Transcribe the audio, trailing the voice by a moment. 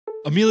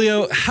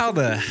Emilio, how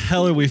the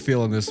hell are we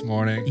feeling this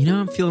morning? You know,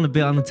 I'm feeling a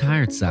bit on the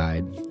tired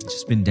side.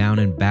 Just been down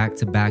in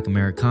back-to-back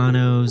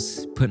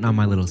Americanos, putting on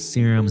my little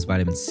serums,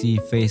 vitamin C,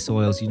 face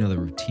oils, you know the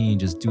routine,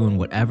 just doing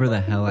whatever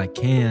the hell I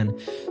can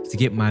to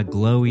get my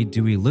glowy,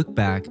 dewy look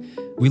back.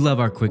 We love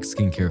our quick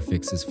skincare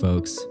fixes,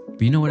 folks.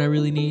 But you know what I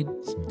really need?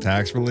 Some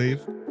tax relief?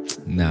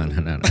 No.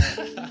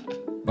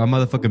 My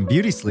motherfucking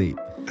beauty sleep.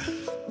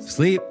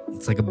 Sleep,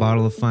 it's like a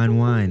bottle of fine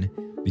wine,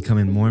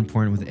 becoming more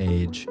important with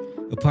age.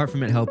 Apart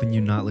from it helping you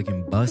not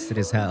looking busted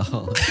as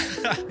hell,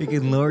 it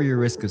can lower your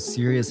risk of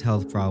serious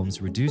health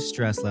problems, reduce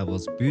stress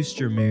levels, boost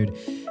your mood,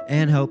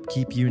 and help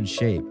keep you in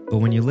shape. But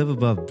when you live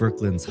above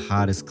Brooklyn's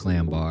hottest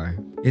clam bar,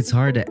 it's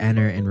hard to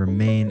enter and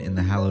remain in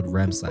the hallowed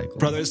REM cycle.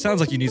 Brother, it sounds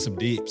like you need some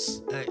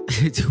Deeps.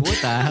 What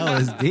the hell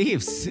is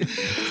Deeps?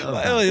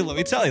 Let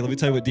me tell you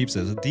what Deeps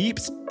is.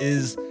 Deeps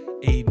is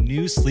a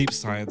new sleep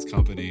science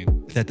company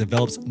that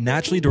develops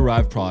naturally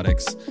derived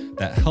products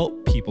that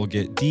help people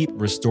get deep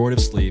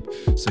restorative sleep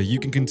so you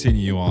can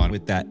continue on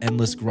with that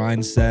endless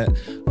grind set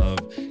of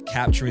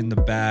capturing the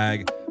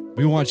bag.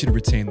 We want you to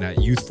retain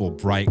that youthful,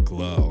 bright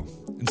glow.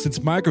 And since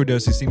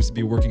microdosing seems to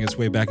be working its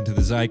way back into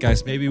the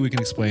zeitgeist, maybe we can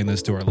explain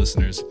this to our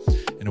listeners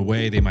in a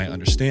way they might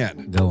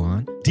understand. Go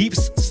on.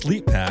 Deep's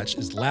sleep patch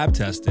is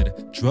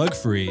lab-tested,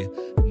 drug-free,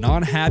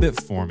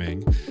 non-habit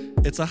forming.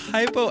 It's a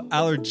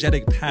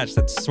hypoallergenic patch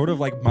that's sort of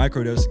like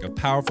microdosing, a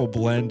powerful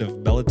blend of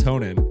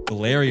melatonin,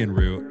 valerian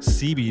root,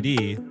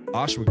 CBD,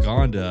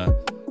 ashwagandha,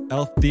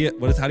 how do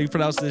you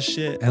pronounce this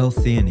shit?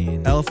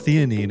 L-theanine.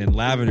 L-theanine and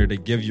lavender to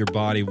give your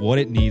body what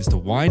it needs to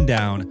wind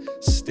down,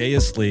 stay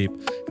asleep,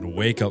 and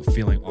wake up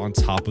feeling on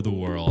top of the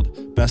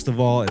world. Best of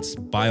all, it's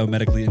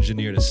biomedically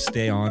engineered to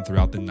stay on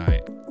throughout the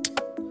night.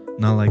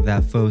 Not like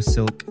that faux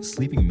silk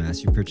sleeping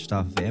mask you purchased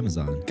off of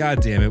Amazon.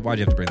 God damn it, why'd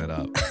you have to bring that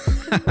up?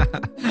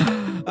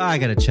 I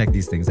gotta check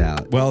these things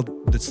out. Well,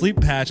 the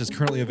sleep patch is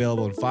currently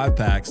available in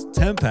 5-packs,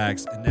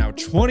 10-packs, and now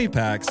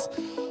 20-packs.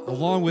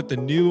 Along with the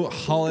new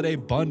holiday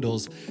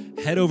bundles,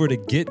 head over to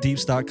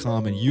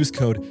getdeeps.com and use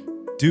code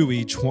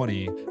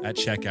DEWY20 at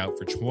checkout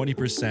for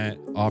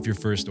 20% off your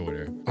first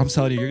order. I'm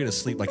telling you, you're going to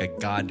sleep like a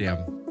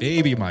goddamn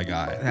baby, my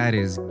guy. That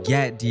is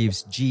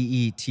getdeeps,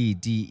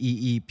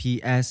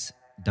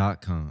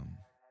 GETDEEPS.com.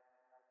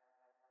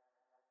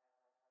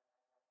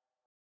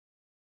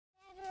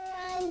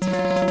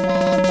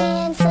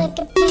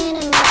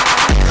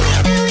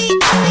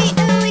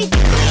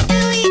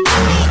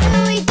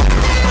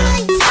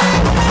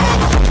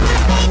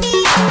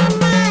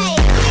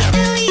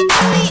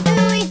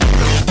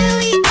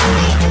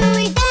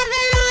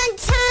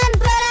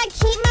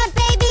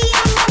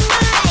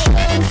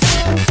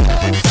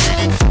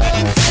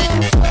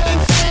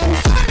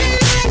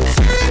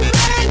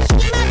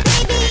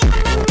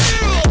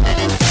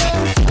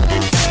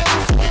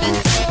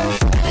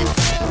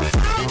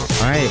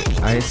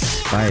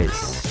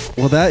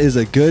 Well, that is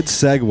a good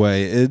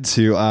segue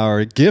into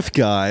our gift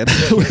guide,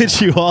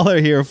 which you all are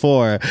here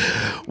for.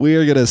 We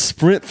are going to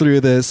sprint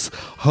through this.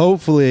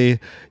 Hopefully,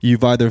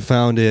 you've either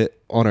found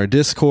it on our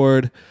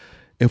Discord.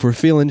 If we're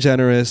feeling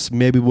generous,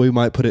 maybe we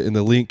might put it in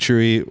the link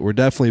tree. We're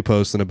definitely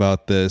posting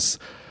about this.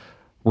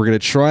 We're going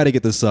to try to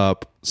get this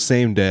up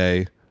same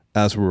day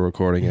as we're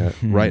recording it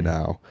right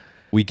now.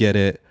 We get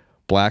it.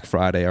 Black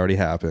Friday already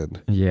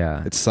happened.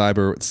 Yeah. It's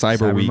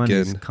Cyber Monday's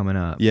Weekend coming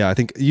up. Yeah, I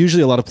think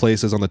usually a lot of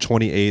places on the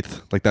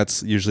 28th, like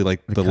that's usually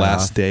like the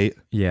last date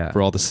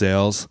for all the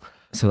sales.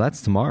 So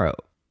that's tomorrow.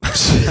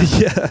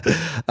 Yeah.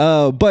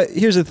 But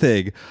here's the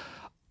thing.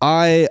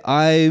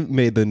 I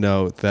made the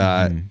note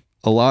that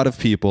a lot of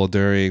people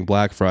during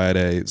Black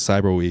Friday,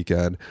 Cyber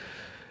Weekend,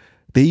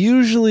 they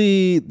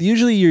usually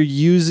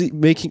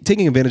you're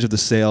taking advantage of the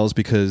sales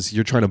because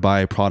you're trying to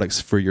buy products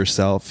for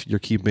yourself. You're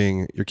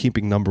keeping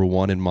number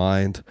one in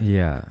mind.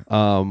 Yeah.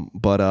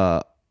 But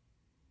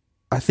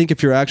I think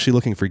if you're actually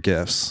looking for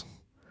gifts,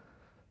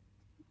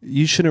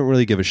 you shouldn't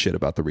really give a shit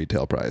about the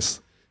retail price.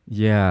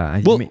 Yeah.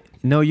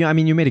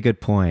 You made a good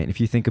point.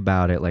 If you think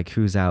about it, like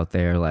who's out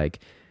there like,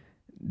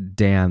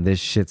 damn, this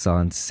shit's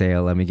on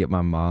sale. Let me get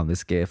my mom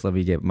this gift. Let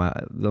me get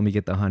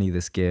the honey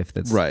this gift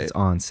that's it's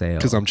on sale.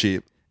 Because I'm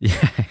cheap.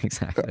 Yeah,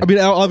 exactly. I mean,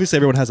 obviously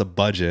everyone has a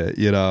budget,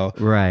 you know?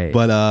 Right.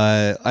 But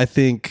I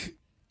think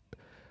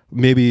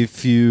maybe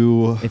if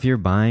you're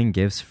buying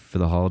gifts for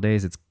the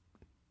holidays,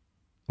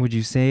 would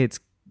you say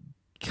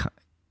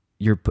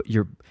you're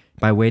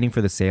by waiting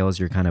for the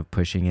sales, you're kind of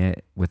pushing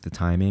it with the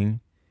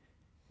timing?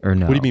 Or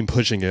no? What do you mean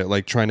pushing it?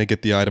 Like trying to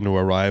get the item to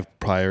arrive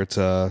prior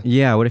to...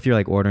 Yeah, what if you're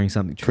like ordering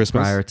something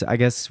Christmas? Prior to... I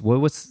guess, I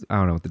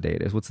don't know what the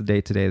date is. What's the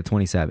date today? The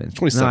 27th?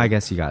 27th. No, I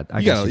guess you got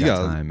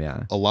time,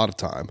 yeah. A lot of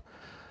time.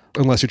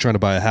 Unless you're trying to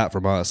buy a hat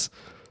from us.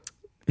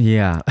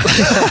 Yeah.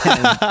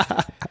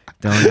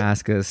 Don't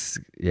ask us.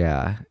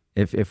 Yeah.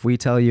 If we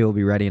tell you it'll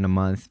be ready in a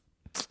month,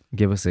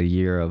 give us a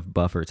year of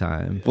buffer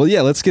time. Well,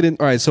 yeah, let's get in.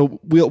 All right, so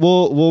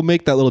we'll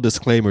make that little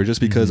disclaimer just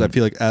because I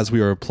feel like as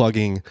we are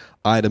plugging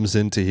items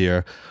into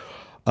here,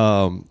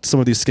 some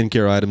of these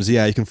skincare items,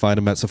 yeah, you can find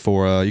them at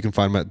Sephora, you can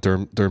find them at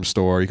Derm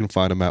Store, you can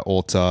find them at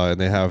Ulta,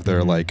 and they have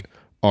their like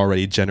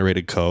already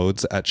generated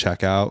codes at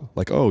checkout,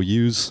 like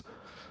use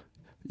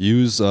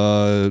use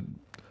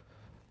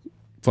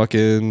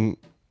fucking,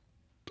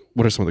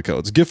 what are some of the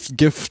codes?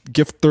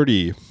 Gift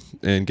 30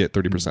 and get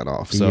 30%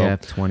 off. So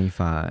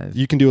BF25.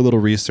 you can do a little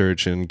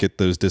research and get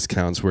those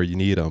discounts where you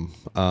need them.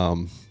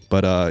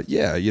 But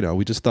yeah,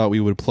 we just thought we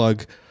would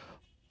plug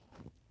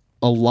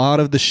a lot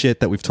of the shit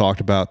that we've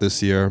talked about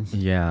this year.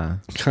 Yeah.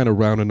 Kind of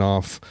rounding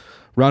off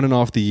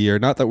the year.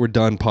 Not that we're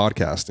done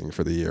podcasting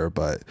for the year,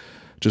 but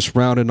just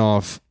rounding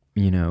off.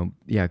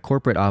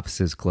 Corporate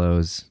offices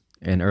close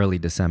in early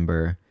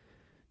December.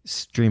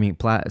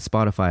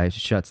 Spotify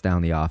shuts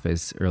down the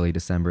office early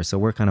December, so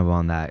we're kind of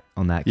on that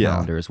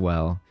calendar as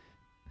well.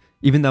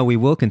 Even though we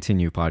will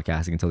continue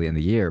podcasting until the end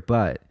of the year,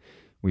 but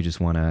we just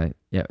want to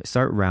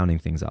start rounding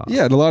things off.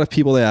 Yeah, and a lot of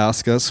people, they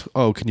ask us,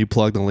 "Oh, can you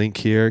plug the link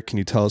here? Can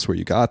you tell us where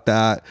you got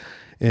that?"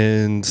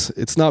 And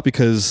it's not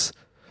because,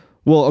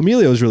 well,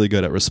 Emilio is really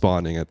good at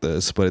responding at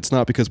this, but it's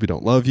not because we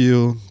don't love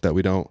you, that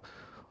we don't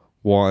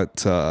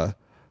want.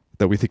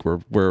 That we think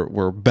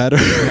we're better.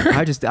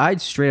 I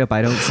straight up,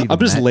 I don't see. I'm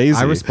just lazy.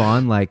 I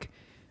respond like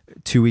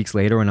 2 weeks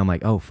later, and I'm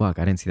like, oh fuck,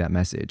 I didn't see that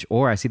message.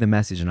 Or I see the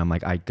message, and I'm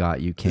like, I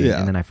got you, King,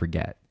 and then I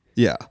forget.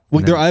 Yeah,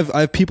 well, I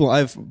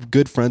have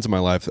good friends in my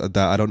life that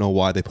I don't know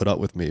why they put up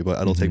with me,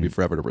 but it'll take me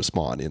forever to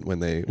respond. And when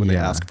they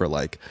ask for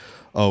like,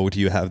 oh, do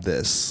you have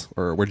this,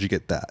 or where'd you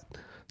get that?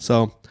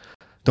 So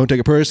don't take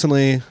it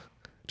personally.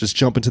 Just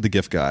jump into the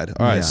gift guide.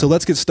 All right, so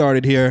let's get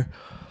started here.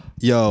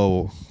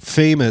 Yo,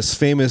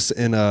 famous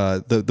in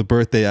the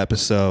birthday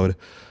episode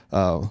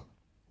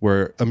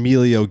where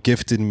Emilio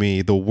gifted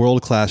me the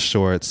world-class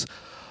shorts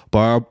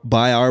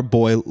by our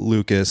boy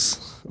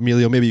Lucas.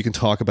 Emilio, maybe you can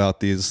talk about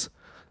these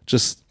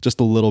just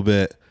a little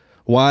bit.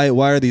 Why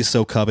are these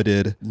so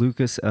coveted?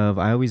 Lucas I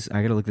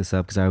gotta look this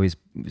up because I always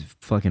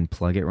fucking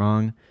plug it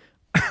wrong.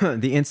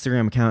 The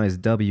Instagram account is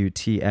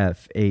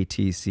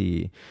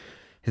WTFATC.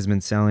 Has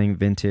been selling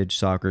vintage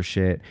soccer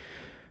shit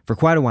for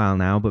quite a while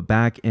now, but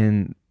back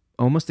in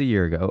over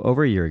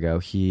a year ago,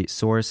 he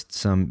sourced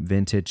some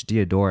vintage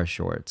Diadora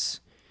shorts,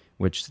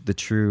 which the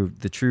true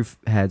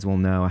heads will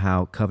know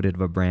how coveted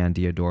of a brand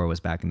Diadora was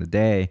back in the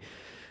day.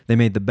 They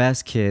made the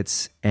best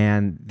kits,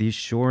 and these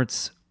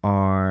shorts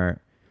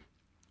are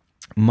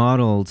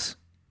modeled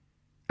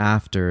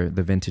after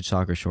the vintage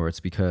soccer shorts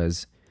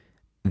because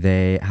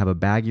they have a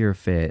baggier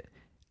fit.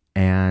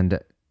 And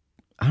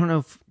I don't know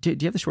if do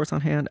you have the shorts on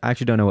hand? I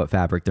actually don't know what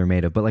fabric they're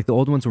made of, but like the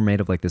old ones were made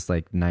of like this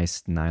like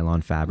nice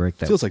nylon fabric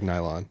that feels like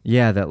nylon.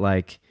 Yeah, that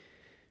like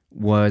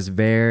was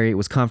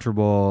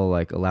comfortable,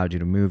 like allowed you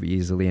to move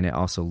easily, and it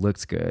also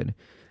looks good.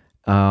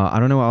 I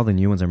don't know what all the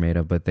new ones are made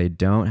of, but they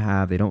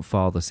don't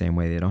fall the same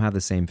way. They don't have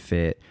the same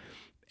fit.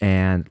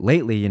 And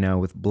lately,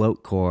 with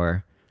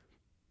bloatcore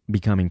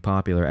becoming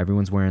popular,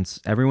 everyone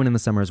in the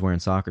summer is wearing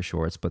soccer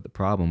shorts, but the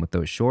problem with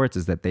those shorts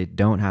is that they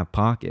don't have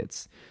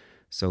pockets.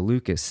 So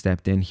Lucas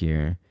stepped in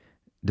here,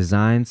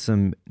 designed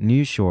some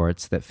new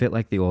shorts that fit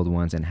like the old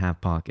ones and have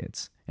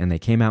pockets. And they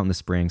came out in the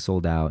spring,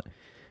 sold out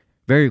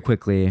very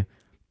quickly.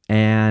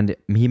 And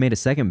he made a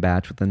second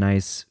batch with a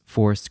nice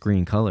forest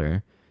green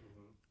color,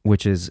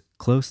 which is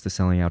close to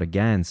selling out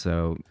again.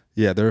 So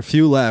yeah, there are a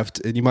few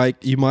left, and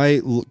you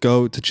might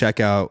go to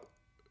checkout,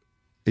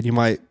 and you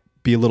might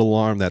be a little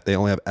alarmed that they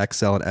only have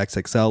XL and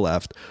XXL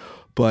left.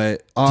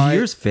 But do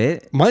yours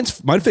fit? Mine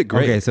fit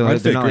great. Okay, so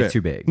they're not like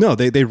too big. No,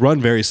 they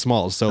run very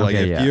small. So like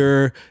Okay,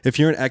 if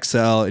you're an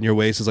XL and your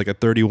waist is like a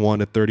 31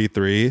 to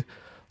 33,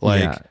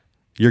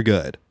 you're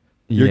good.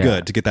 You're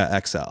good to get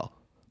that XL.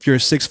 If you're a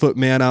 6-foot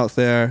man out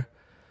there,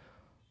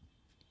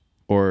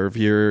 or if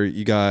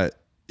you got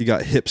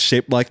hips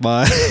shaped like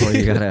mine, or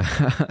you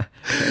gotta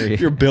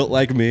you're built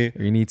like me,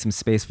 or you need some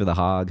space for the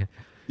hog.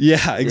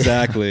 Yeah,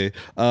 exactly.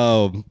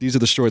 These are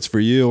the shorts for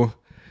you.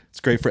 It's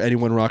great for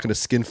anyone rocking a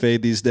skin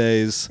fade these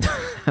days.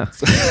 We'll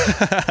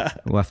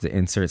have to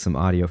insert some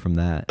audio from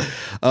that.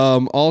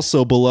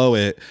 Also below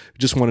it,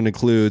 just want to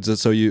include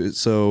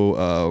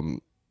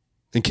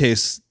in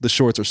case the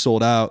shorts are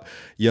sold out,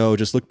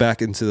 just look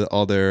back into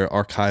all their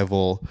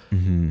archival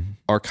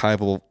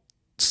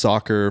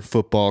soccer,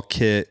 football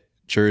kit,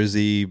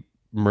 jersey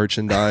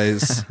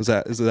merchandise.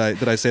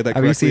 Did I say that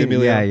correctly,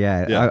 Emilio?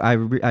 Yeah.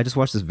 I just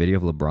watched this video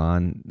of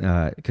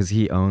LeBron because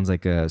he owns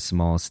like a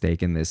small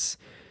stake in this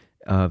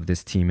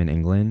team in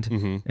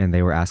England, and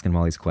they were asking him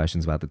all these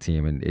questions about the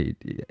team, and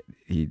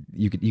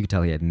you could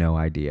tell he had no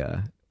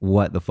idea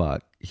what the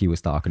fuck he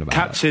was talking about.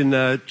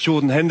 Captain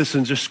Jordan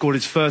Henderson just scored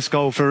his first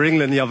goal for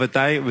England the other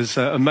day. It was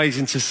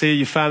amazing to see.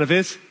 You a fan of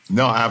his?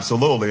 No,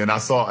 absolutely, and I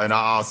saw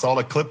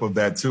a clip of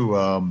that too.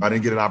 I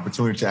didn't get an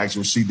opportunity to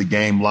actually see the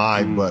game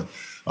live, but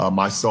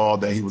I saw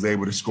that he was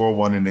able to score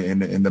one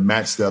in the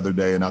match the other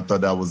day, and I thought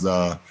that was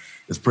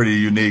it's pretty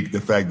unique, the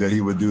fact that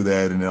he would do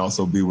that and then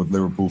also be with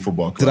Liverpool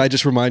Football Club. Did I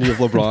just remind you of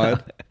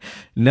LeBron?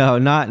 No,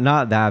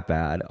 not that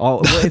bad.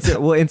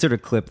 We'll insert a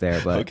clip there,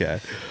 but okay.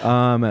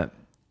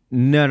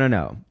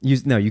 No.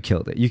 You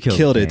killed it. You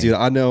killed it, dude.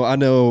 I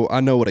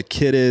know what a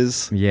kid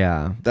is.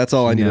 Yeah. That's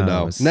all I need to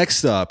know.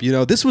 Next up,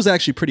 this was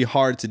actually pretty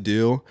hard to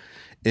do,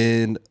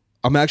 and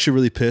I'm actually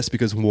really pissed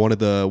because one of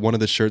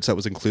the shirts that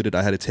was included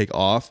I had to take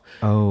off.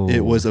 Oh. It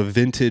was a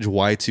vintage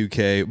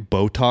Y2K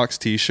Botox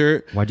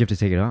t-shirt. Why'd you have to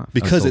take it off?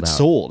 Because it's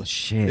sold.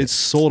 Shit. It's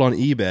sold on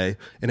eBay,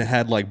 and it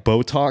had like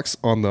Botox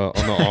on the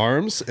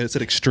arms. And it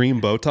said Extreme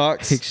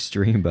Botox.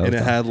 Extreme Botox. And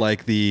it had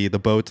like the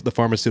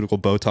pharmaceutical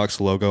Botox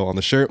logo on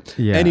the shirt.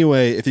 Yeah.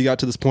 Anyway, if you got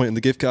to this point in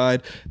the gift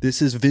guide,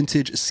 this is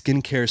vintage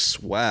skincare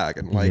swag,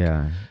 and like,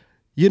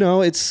 you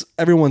know, it's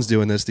everyone's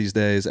doing this these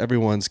days.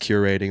 Everyone's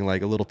curating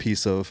like a little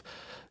piece of,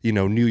 you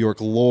know, New York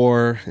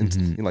lore and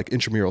you know, like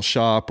Intramural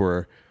Shop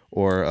or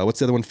what's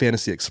the other one?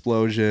 Fantasy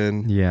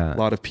Explosion. Yeah. A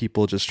lot of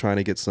people just trying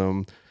to get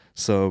some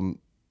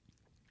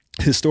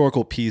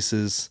historical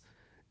pieces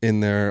on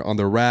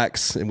their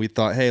racks, and we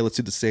thought, hey, let's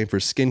do the same for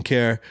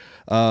skincare.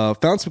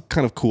 Found some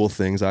kind of cool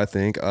things, I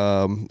think.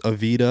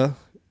 Avita,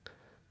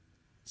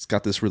 it's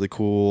got this really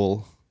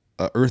cool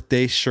Earth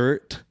Day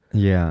shirt.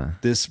 Yeah.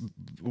 This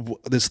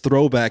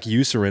throwback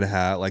Eucerin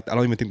hat, like I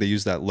don't even think they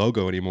use that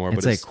logo anymore.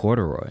 It's like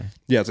corduroy.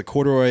 Yeah, it's a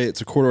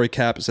corduroy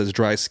cap. It says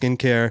dry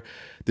skincare.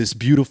 This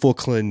beautiful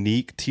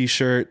Clinique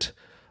t-shirt.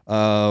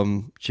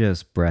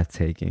 Just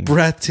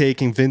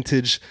breathtaking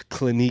Vintage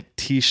Clinique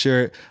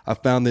t-shirt. I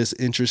found this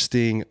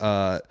interesting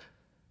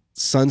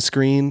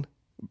sunscreen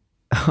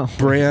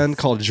brand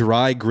called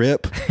Dry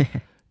Grip.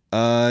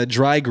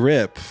 Dry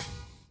Grip,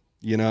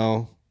 you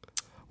know.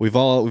 We've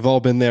all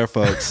been there,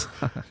 folks.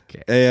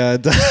 Okay.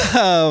 And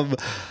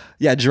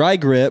yeah, Dry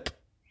Grip,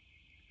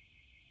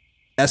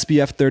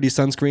 SPF 30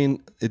 sunscreen.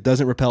 It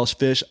doesn't repel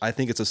fish. I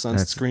think it's a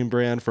sunscreen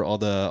brand for all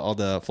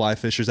the fly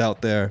fishers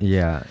out there.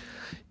 Yeah.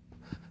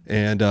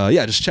 And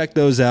yeah, just check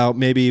those out.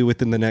 Maybe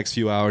within the next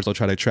few hours, I'll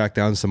try to track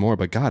down some more.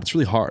 But God, it's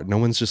really hard. No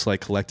one's just like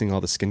collecting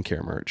all the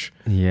skincare merch.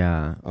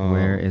 Yeah.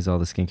 Where is all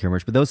the skincare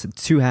merch? But those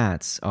two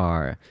hats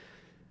are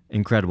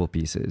incredible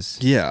pieces.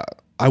 Yeah.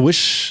 I wonder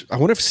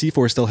if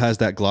C4 still has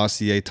that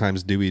Glossier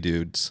times Dewy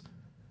dudes.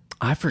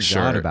 I forgot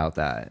shirt. about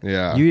that.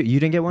 Yeah. You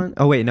didn't get one?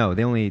 Oh wait, no.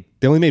 They only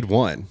made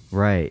one.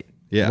 Right.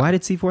 Yeah. Why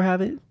did C4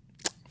 have it?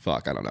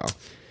 Fuck, I don't know.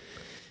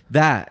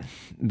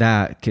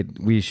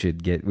 We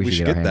should get our hands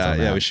on that.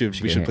 Yeah, we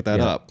should put that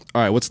up.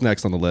 All right, what's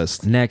next on the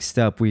list? Next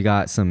up, we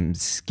got some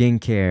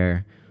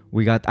skincare.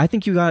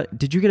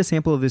 Did you get a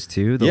sample of this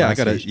too? Yeah, I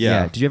got it.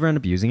 Yeah. Did you ever end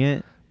up using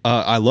it?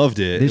 I loved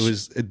it. It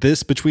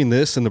was between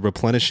this and the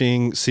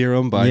replenishing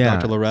serum by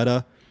Dr.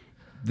 Loretta.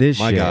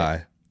 My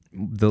guy.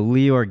 The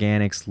Lee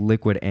Organics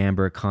Liquid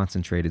Amber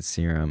Concentrated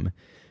Serum.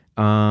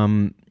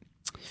 Couldn't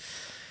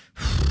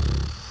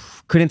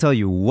tell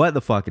you what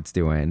the fuck it's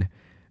doing.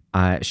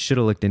 I should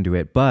have looked into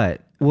it,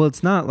 but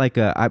it's not like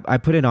I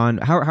put it on.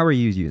 How are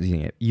you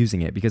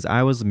using it? Because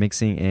I was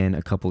mixing in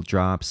a couple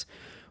drops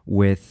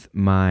with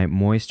my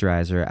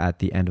moisturizer at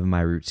the end of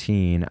my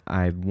routine.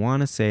 I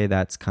want to say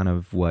that's kind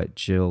of what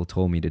Jill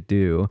told me to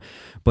do.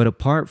 But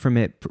apart from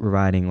it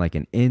providing like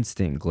an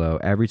instant glow,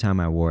 every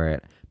time I wore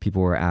it,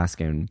 people were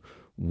asking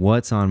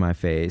what's on my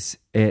face.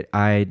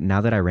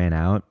 Now that I ran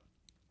out,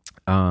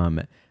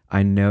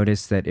 I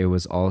noticed that it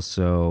was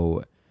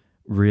also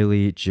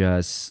really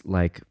just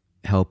like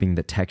helping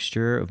the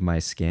texture of my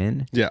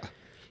skin. Yeah.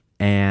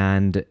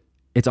 And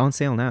it's on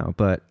sale now,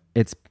 but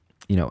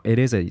it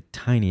is a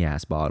tiny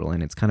ass bottle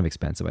and it's kind of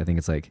expensive. I think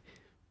it's like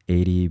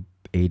 $80,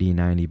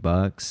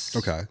 $90.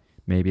 Okay.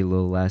 Maybe a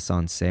little less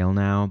on sale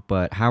now.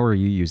 But how are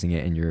you using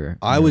it in your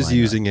I was lineup?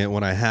 using it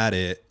when I had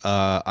it.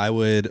 I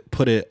would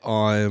put it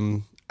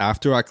on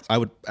after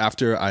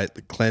I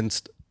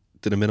cleansed,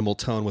 did a minimal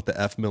tone with the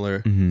F.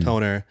 Miller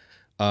toner.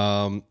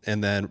 And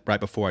then right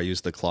before I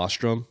used the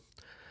colostrum.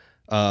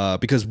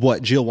 Because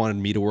what Jill wanted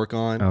me to work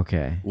on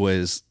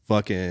was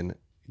fucking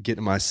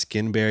getting my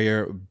skin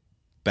barrier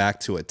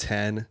back to a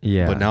 10.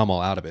 Yeah. But now I'm all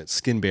out of it.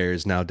 Skin barrier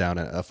is now down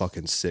at a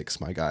fucking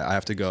 6, my guy. I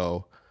have to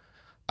go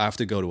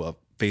to a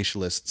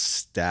facialist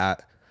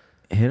stat.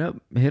 Hit up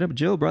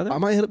Jill, brother. I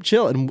might hit up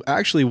Jill. And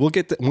actually once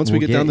we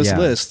get down this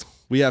list,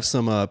 we have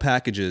some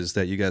packages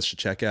that you guys should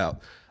check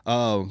out.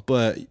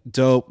 But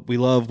dope. We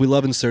love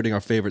inserting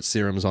our favorite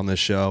serums on this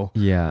show.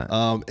 Yeah.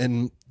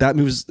 And that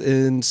moves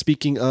in.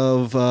 Speaking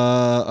of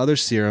other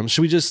serums,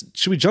 should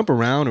we jump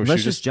around or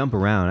let's just jump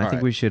around? I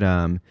think we should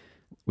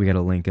we got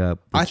to link up.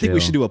 I think we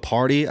should do a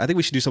party. I think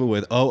we should do something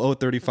with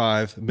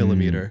 0035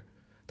 millimeter.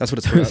 That's what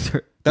it's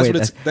called. That's what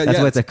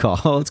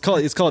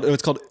it's called.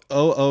 It's called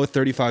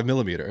 0035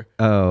 millimeter.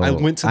 Oh, I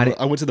went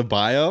to the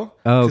bio.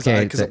 Oh,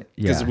 okay.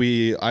 Because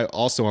I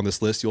also on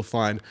this list you'll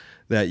find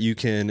that you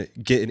can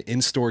get an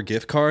in-store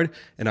gift card,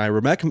 and I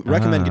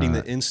recommend getting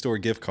the in-store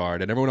gift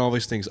card. And everyone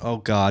always thinks, "Oh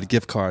God,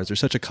 gift cards are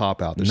such a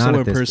cop-out. They're so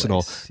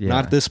impersonal."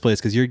 Not at this place,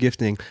 because you're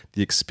gifting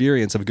the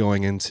experience of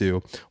going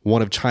into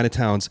one of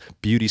Chinatown's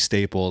beauty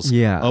staples.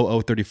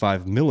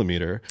 0035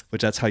 millimeter,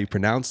 which that's how you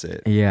pronounce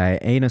it. Yeah,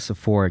 it ain't a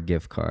Sephora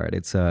gift card.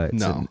 It's a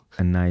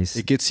nice.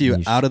 It gets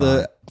you out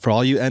of for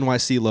all you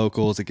NYC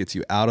locals. It gets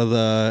you out of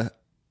the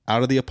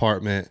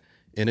apartment.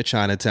 In a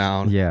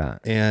Chinatown. Yeah.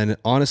 And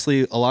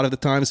honestly, a lot of the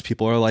times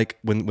people are like,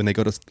 when they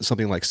go to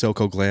something like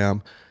SoCo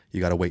Glam,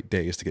 you got to wait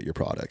days to get your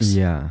products.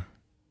 Yeah.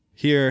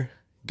 Here,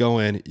 Go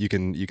in, you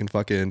can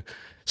fucking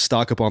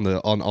stock up on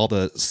all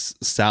the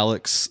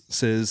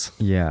Salixes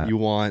Yeah. you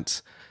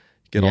want.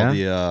 Get Yeah? all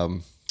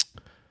the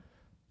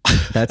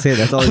That's it.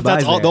 That's all he buys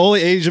that's all. there. The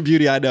only Asian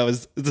beauty I know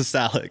is the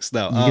Salix.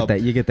 No,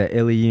 You get that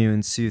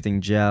Ilion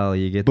soothing gel.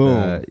 You get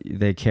Boom.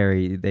 they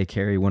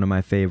carry one of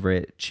my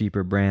favorite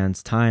cheaper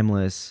brands,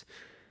 Timeless.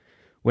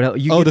 What else?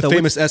 You Oh, get the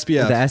famous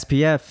SPF. the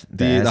SPF,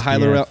 the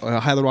SPF,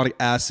 hyaluronic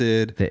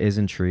acid, the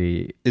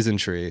Isntree.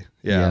 Isntree.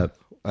 Yeah, Yep.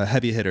 a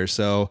heavy hitter.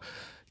 So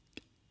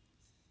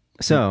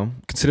So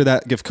consider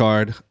that gift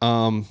card.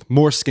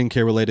 More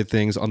skincare related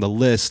things on the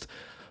list,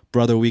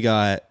 brother. We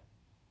got.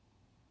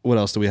 What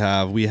else do we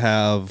have? We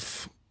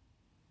have.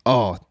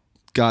 Oh,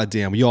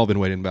 goddamn! You all been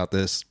waiting for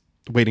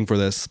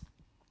this.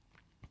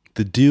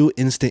 The Dew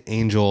Instant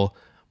Angel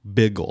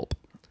Big Gulp,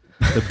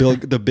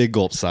 the big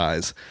gulp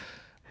size.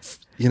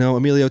 You know,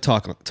 Emilio,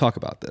 talk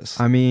about this.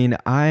 I mean,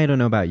 I don't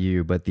know about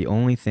you, but the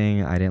only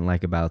thing I didn't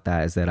like about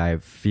that is that I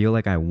feel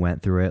like I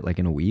went through it like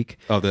in a week.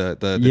 Oh, the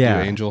Yeah.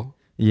 Dew Angel,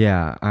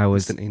 Yeah, I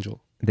was Instant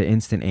Angel. the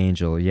Instant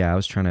Angel. Yeah, I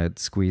was trying to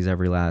squeeze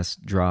every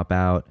last drop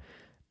out.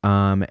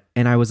 And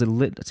I was a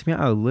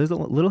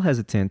little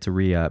hesitant to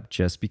re-up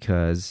just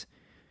because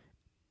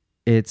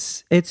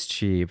it's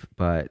cheap,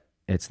 but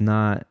it's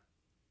not.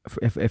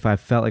 If I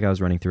felt like I was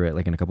running through it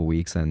like in a couple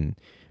weeks, then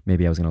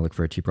maybe I was gonna look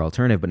for a cheaper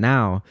alternative. But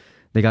now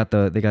they got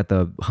the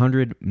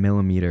 100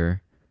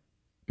 millimeter,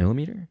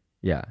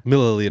 yeah,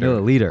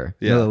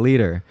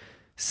 milliliter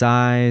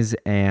size,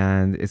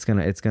 and it's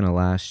gonna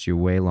last you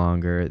way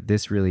longer.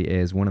 This really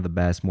is one of the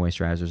best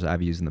moisturizers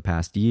I've used in the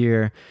past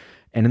year.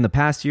 And in the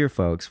past year,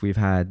 folks, we've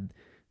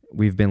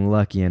been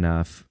lucky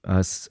enough,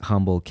 us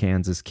humble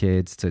Kansas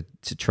kids, to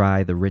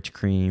try the Rich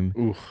Cream.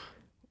 Ooh.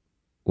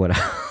 What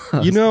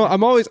else? You know,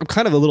 I'm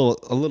kind of a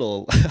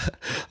little.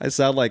 I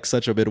sound like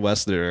such a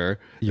Midwesterner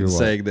You're in what?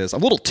 saying this.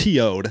 I'm a little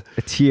TO'd.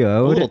 A TO?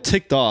 A little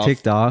ticked off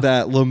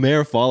that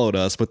Lemaire followed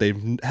us, but they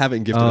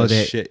haven't gifted us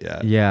shit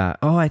yet. Yeah.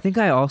 Oh, I think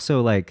I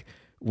also, like,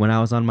 when I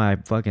was on my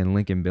fucking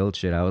Lincoln Build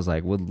shit, I was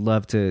like, would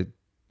love to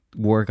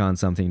work on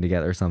something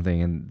together or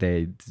something, and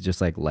they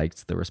just like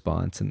liked the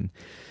response, and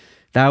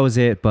that was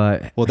it.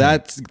 But well,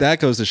 that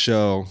goes to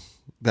show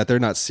that they're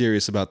not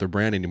serious about their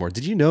brand anymore.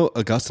 Did you know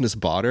Augustinus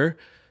Bader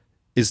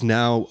is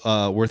now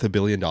worth $1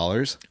 billion?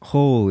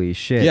 Holy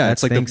shit! Yeah,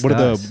 it's like one of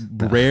us.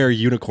 the rare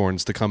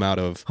unicorns to come out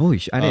of. Holy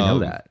shit! I didn't know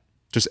that.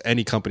 Just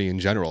any company in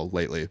general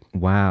lately.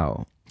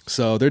 Wow.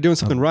 So they're doing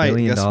something right. $1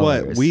 billion. Guess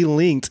what? We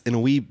linked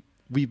and we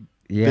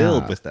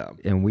build with them,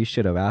 and we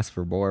should have asked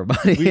for more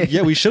money.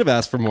 we should have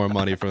asked for more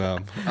money from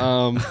them.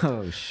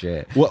 Oh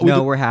shit!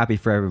 We're happy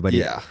for everybody.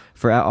 Yeah,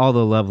 for all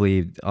the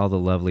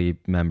lovely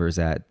members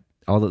at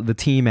the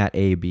team at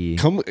AB.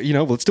 Come,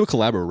 let's do a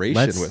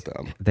collaboration with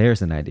them.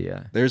 There's an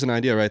idea. There's an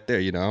idea right there.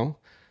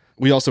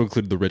 We also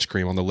included the Rich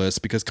Cream on the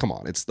list because come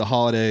on, it's the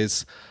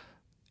holidays.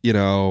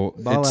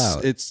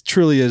 It's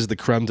truly is the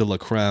creme de la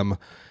creme,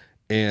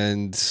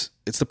 and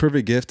it's the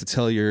perfect gift to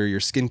tell your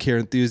skincare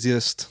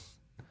enthusiast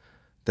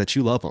that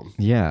you love them.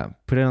 Yeah,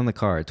 put it on the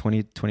card.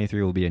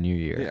 2023 will be a new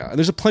year. Yeah, and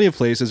there's plenty of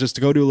places just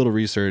to go do a little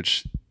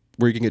research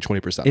where you can get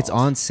 20% It's off.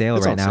 on sale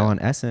right now on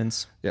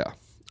Essence. Yeah.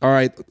 All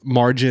right,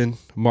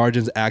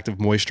 Margin's active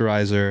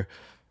moisturizer,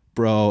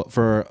 bro.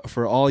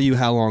 For all you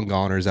how long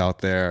goners out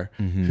there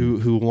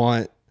who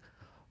want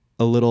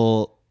a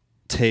little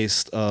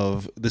taste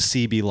of the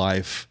CB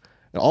life,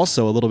 and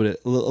also a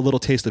little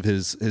taste of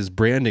his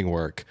branding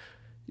work,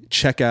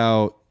 check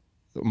out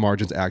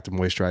Margin's active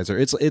moisturizer.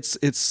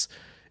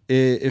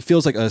 It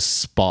feels like a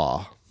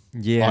spa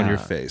on your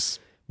face.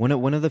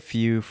 One of the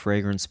few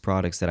fragrance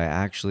products that I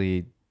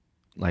actually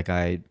like.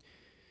 I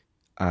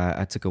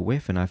took a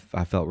whiff and I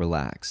felt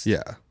relaxed.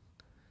 Yeah,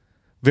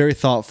 very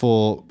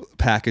thoughtful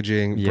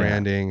packaging,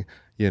 branding.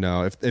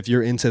 If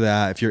you're into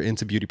that, if you're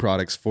into beauty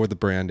products for the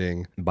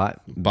branding, buy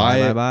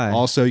it.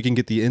 Also, you can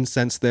get the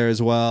incense there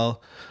as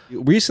well.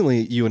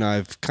 Recently, you and I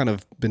have kind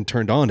of been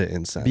turned on to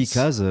incense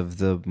because of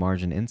the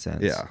Margin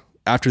incense. Yeah.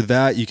 After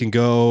that, you can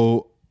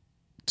go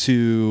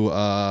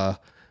to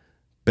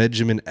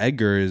Benjamin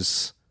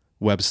Edgar's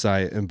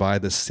website and buy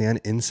the San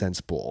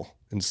Incense Bowl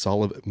in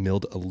solid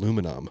milled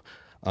aluminum.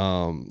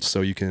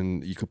 So you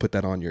can put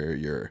that on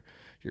your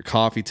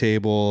coffee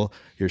table,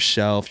 your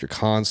shelf, your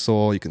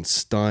console. You can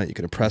stunt. You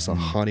can impress on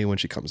Honey when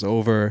she comes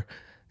over,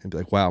 and be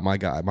like, "Wow, my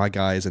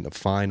guy is into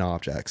fine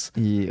objects."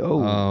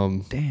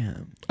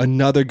 Damn.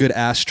 Another good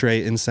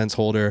ashtray incense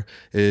holder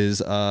is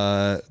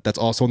that's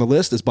also on the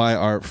list is by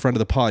our friend of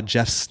the pod,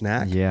 Jeff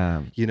Snack.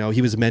 Yeah,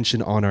 he was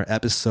mentioned on our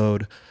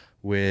episode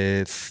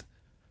with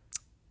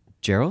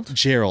Gerald.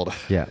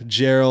 Yeah,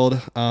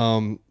 Gerald.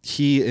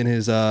 He and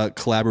his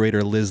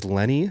collaborator Liz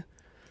Lenny,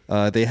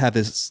 they have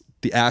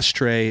the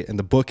ashtray and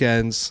the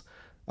bookends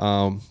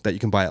that you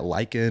can buy at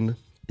Lycan.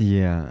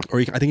 Yeah, or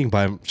I think you can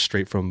buy them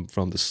straight from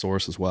the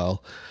source as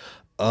well.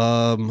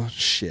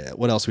 Shit.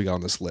 What else we got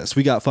on this list?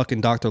 We got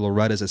fucking Dr.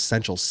 Loretta's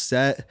Essential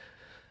Set.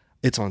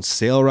 It's on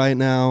sale right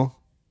now.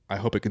 I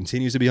hope it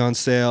continues to be on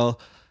sale.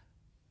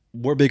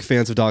 we're big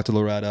fans of Dr.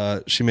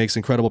 Loretta. She makes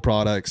incredible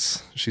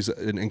products. She's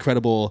an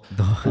incredible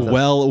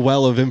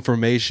well of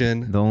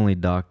information. The only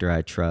doctor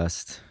I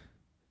trust.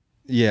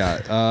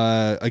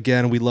 Yeah.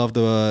 Again, we love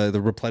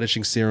the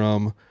replenishing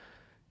serum.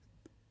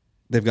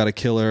 They've got a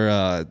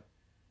killer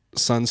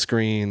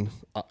sunscreen,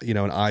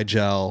 an eye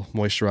gel,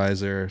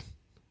 moisturizer.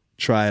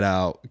 Try it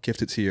out.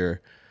 Gift it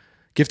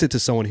to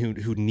someone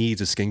who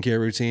needs a skincare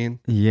routine.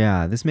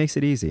 Yeah, this makes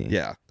it easy.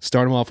 Yeah.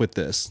 Start them off with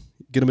this.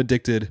 Get them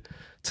addicted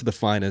to the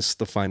finest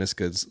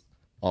goods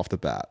off the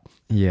bat.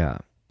 Yeah.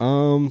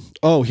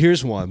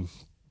 Here's one.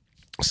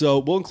 So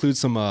we'll include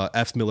some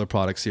F. Miller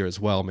products here as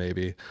well,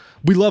 maybe.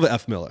 We love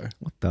F. Miller.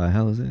 What the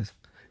hell is this?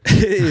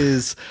 It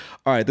is.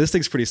 All right, this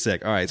thing's pretty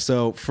sick. All right,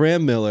 so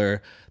Fran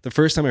Miller, the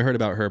first time I heard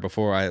about her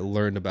before I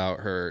learned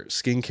about her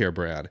skincare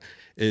brand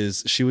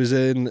is she was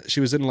in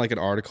like an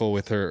article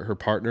with her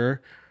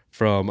partner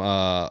from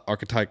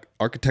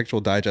Architectural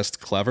Digest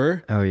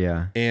Clever. Oh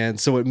yeah. And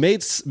so it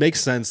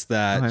makes sense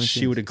that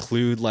she would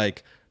include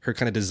like her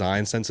kind of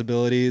design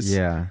sensibilities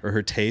or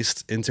her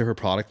taste into her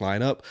product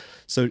lineup.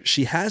 So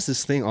she has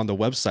this thing on the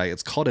website.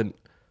 It's called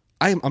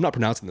I'm not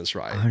pronouncing this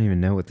right. I don't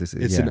even know what this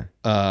is. It's an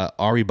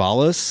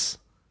Aribalis.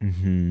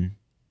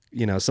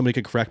 Mm-hmm. Somebody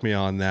could correct me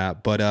on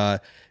that, but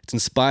it's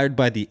inspired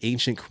by the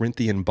ancient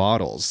Corinthian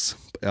bottles.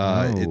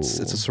 It's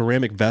a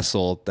ceramic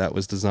vessel that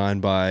was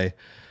designed by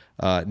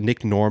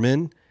Nick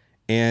Norman,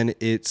 and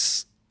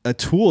it's a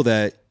tool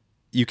that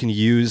you can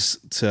use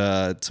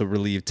to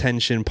relieve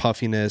tension,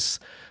 puffiness,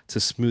 to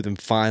smoothen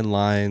fine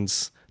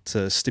lines,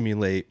 to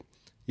stimulate,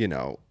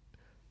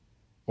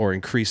 or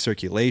increase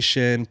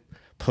circulation,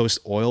 post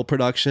oil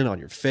production on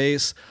your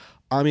face.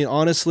 I mean,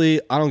 honestly,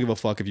 I don't give a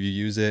fuck if you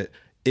use it.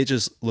 It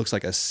just looks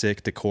like a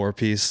sick decor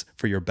piece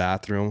for your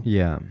bathroom.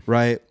 Yeah.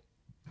 Right.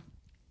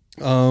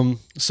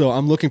 So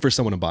I'm looking for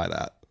someone to buy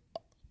that.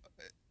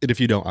 And if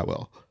you don't, I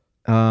will.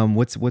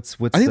 What's I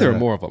think there are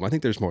more of them. I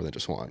think there's more than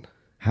just one.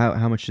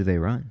 How much do they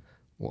run?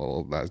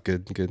 Well, that's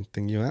good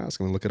thing you ask.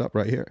 I'm gonna look it up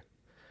right here.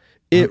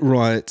 It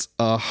runs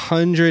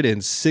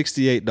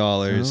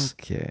 $168.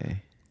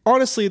 Okay.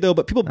 Honestly, though,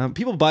 but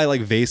people buy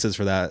like vases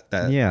for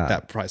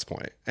that price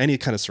point. Any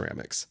kind of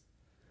ceramics,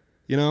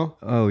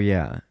 Oh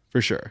yeah,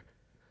 for sure.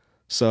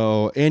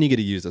 So, and you get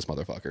to use this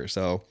motherfucker.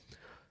 So,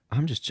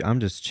 I'm just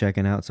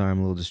checking out. Sorry, I'm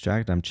a little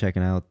distracted. I'm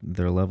checking out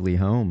their lovely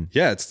home.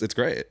 Yeah, it's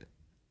great.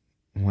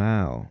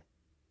 Wow.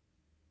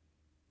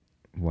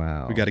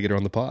 We got to get her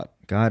on the pod.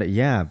 Got it.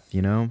 Yeah,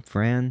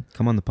 Fran,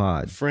 come on the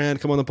pod. Respond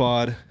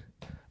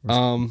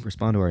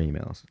to our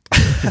emails.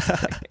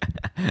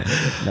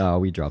 No,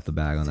 we dropped the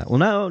bag on that. Well,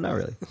 no, not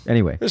really.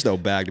 Anyway, there's no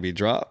bag to be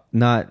dropped.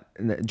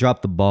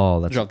 Drop the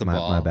ball. That's drop the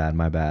ball.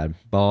 My bad.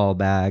 Ball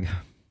bag.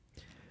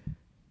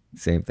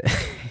 Same thing.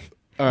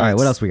 All right.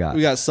 What else we got?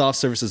 We got Soft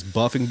Services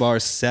buffing bar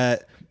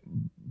set.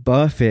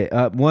 Buffet.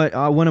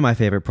 One of my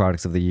favorite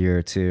products of the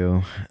year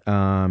too.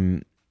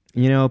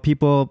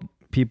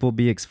 People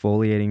be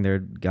exfoliating their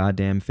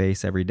goddamn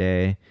face every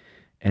day,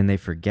 and they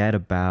forget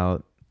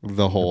about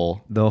the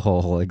hole. The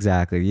hole,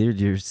 exactly.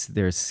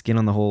 There's skin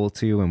on the hole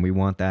too, and we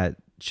want that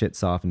shit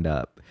softened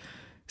up.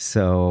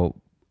 So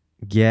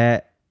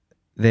get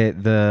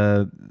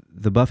the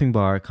buffing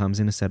bar comes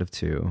in a set of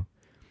 2.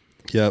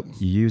 Yep.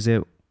 You use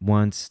it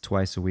once,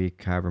 twice a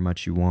week, however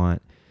much you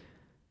want.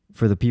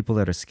 For the people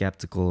that are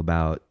skeptical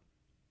about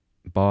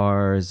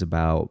bars,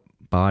 about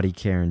body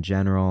care in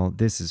general,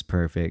 this is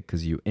perfect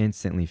because you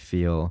instantly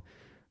feel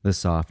the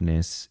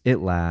softness. It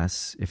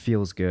lasts. It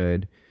feels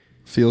good.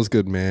 Feels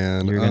good,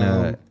 man. You're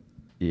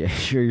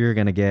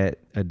gonna get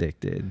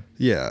addicted.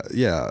 Yeah.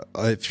 If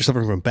you're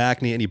suffering from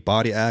acne, any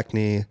body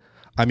acne,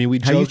 I mean,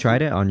 Have you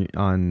tried it on the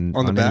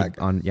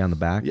back? On the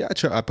back. Yeah,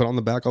 I put it on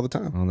the back all the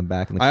time. On the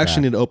back. And the I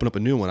actually need to open up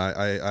a new one.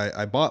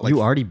 I bought like you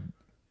already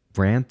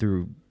ran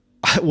through.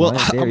 Well,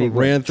 I'm a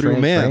ran through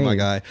man, my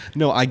guy.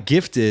 No, I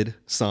gifted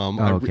some.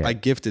 Oh, okay. I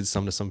gifted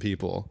some to some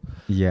people.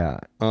 Yeah.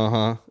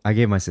 I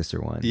gave my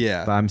sister one.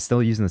 Yeah. But I'm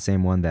still using the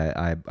same one that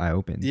I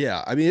opened.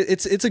 Yeah. I mean,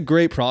 it's a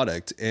great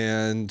product.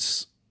 And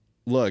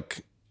look,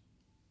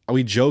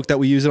 we joke that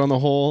we use it on the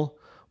whole,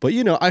 but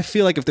I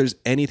feel like if there's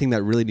anything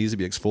that really needs to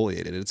be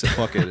exfoliated, it's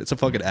a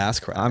fucking ass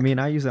crack. I mean,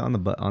 I use it on the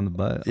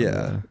butt.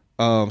 Yeah.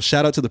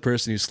 Shout out to the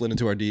person who slid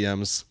into our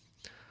DMs.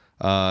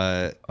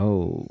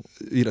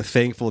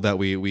 Thankful that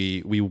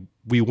we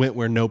went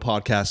where no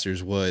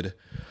podcasters would.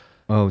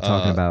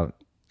 Talking about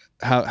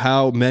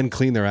how men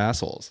clean their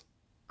assholes.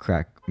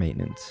 Crack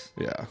maintenance.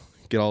 Yeah,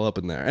 get all up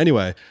in there.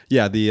 Anyway,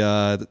 yeah,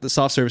 the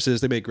Soft Services,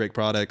 they make great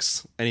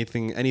products.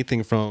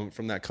 Anything from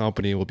that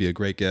company will be a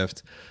great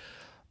gift.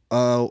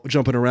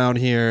 Jumping around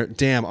here,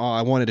 damn.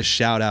 I wanted to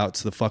shout out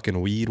to the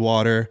fucking weed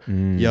water,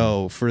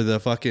 yo, for the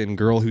fucking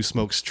girl who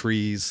smokes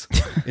trees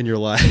in your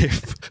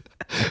life.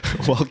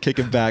 While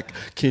kicking back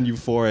Kin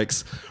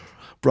Euphorics,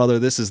 brother.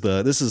 There's a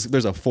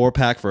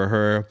 4-pack for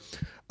her.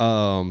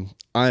 I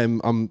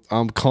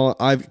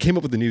came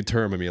up with a new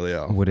term,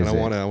 Emilio. What is it?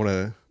 I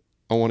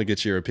want to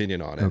get your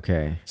opinion on it.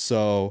 Okay.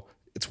 So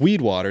it's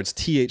weed water. It's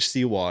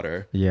THC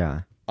water.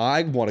 Yeah.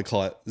 I want to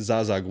call it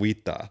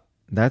Zazaguita.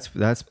 That's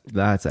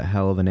a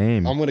hell of a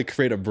name. I'm gonna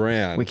create a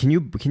brand. Wait, can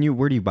you?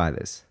 Where do you buy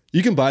this?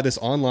 You can buy this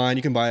online.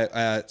 You can buy it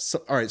at.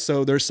 All right,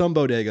 so there's some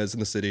bodegas in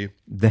the city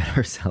That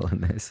are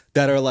selling this.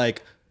 that are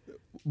like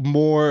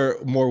more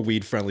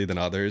weed friendly than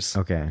others.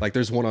 Okay. Like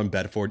there's one on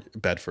Bedford.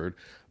 Bedford.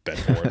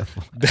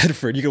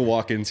 You can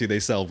walk into. They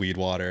sell weed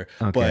water,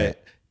 Okay.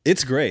 but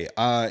it's great.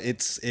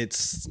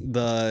 It's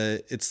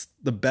the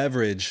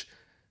beverage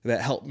that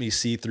helped me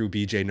see through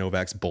BJ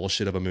Novak's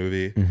bullshit of a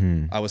movie.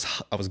 Mm-hmm. I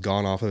was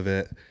gone off of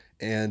it,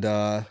 and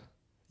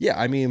yeah,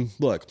 I mean,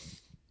 look,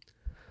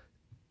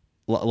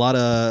 a lot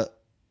of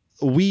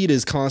weed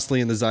is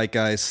constantly in the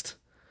zeitgeist.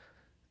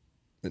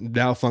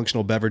 Now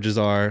functional beverages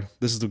are.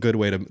 This is a good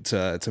way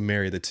to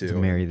marry the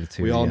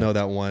two. We all know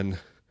that one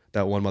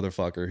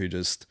motherfucker who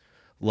just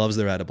loves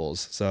their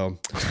edibles. So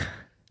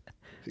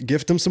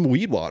gift them some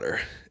weed water.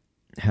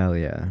 Hell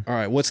yeah. All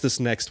right, what's this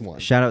next one?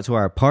 Shout out to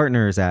our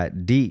partners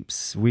at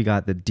Deeps. We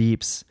got the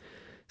Deeps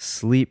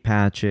sleep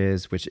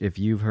patches, which if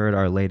you've heard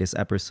our latest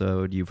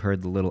episode, you've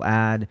heard the little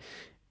ad.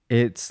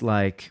 It's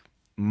like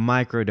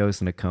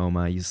microdose in a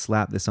coma. You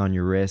slap this on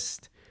your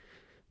wrist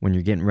when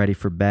you're getting ready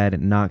for bed. It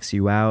knocks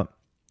you out,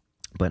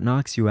 but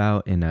knocks you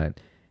out in a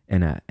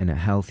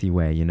healthy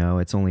way. You know,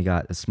 it's only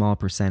got a small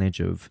percentage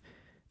of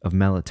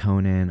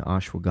melatonin,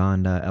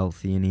 ashwagandha,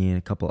 L-theanine,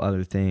 a couple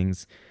other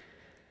things.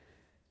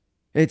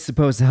 It's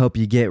supposed to help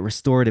you get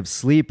restorative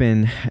sleep,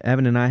 and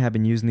Evan and I have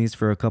been using these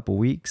for a couple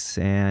weeks,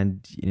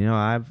 and you know,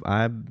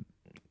 I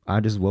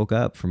just woke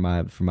up from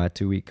my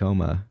 2-week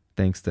coma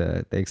thanks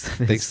to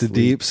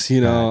Deeps.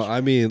 You know,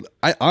 I mean,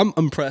 I'm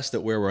impressed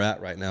at where we're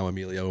at right now,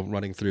 Emilio.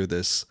 Running through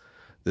this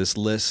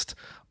list,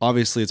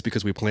 obviously it's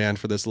because we planned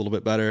for this a little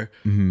bit better.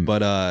 Mm-hmm.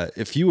 But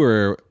if you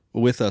were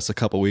with us a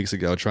couple weeks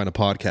ago trying to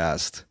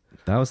podcast.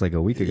 That was like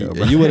a week ago,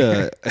 bro. You would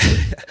have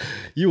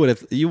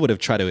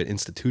tried to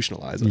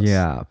institutionalize us.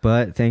 Yeah,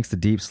 but thanks to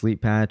Deep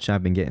Sleep Patch,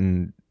 I've been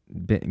getting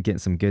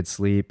some good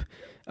sleep.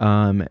 You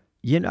know,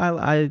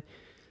 I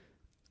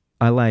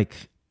like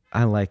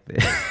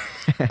this.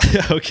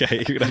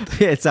 Okay,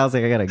 It sounds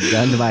like I got a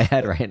gun to my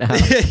head right now.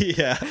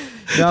 Yeah.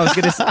 No, I was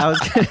gonna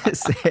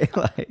say,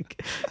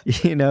 like,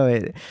 you know,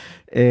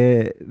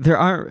 there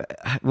aren't.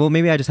 Well,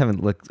 maybe I just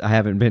haven't looked. I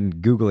haven't been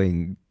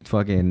Googling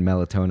fucking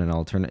melatonin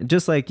alternative,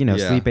 just like, you know,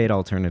 sleep aid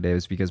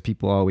alternatives, because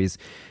people always,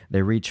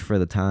 they reach for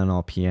the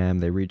Tylenol PM,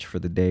 they reach for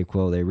the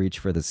Dayquil, they reach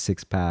for the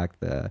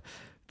 6-pack,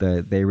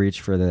 they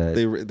reach for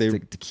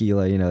the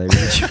tequila, you know, they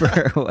reach for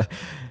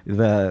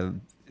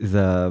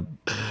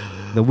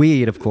the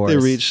weed, of course. They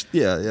reach,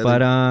 yeah.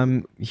 But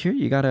here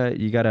you got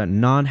a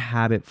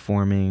non-habit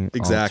forming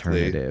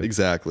alternative.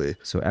 Exactly.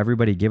 So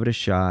everybody give it a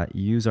shot.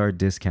 Use our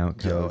discount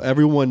code.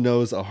 Everyone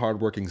knows a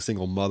hardworking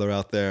single mother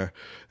out there.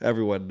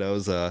 Everyone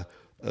knows a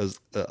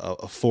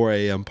 4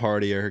 a.m.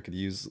 partier could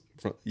use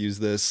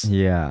this.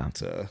 Yeah.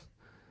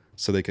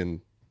 So they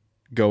can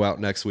go out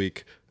next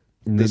week.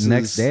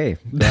 Next day.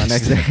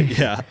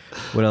 Yeah.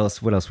 What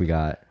else we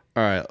got?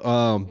 All right.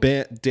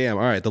 Damn.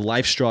 All right. The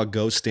Life Straw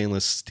Ghost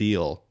Stainless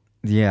Steel.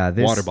 Yeah.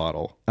 This water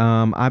bottle.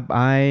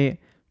 I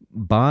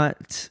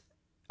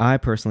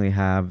personally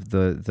have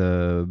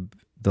the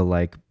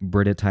like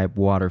Brita type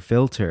water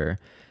filter,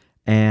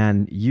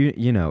 and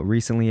you know,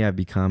 recently I've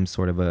become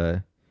sort of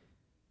I'm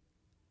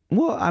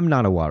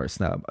not a water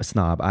snob.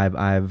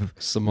 I've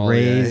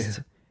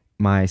raised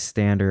my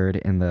standard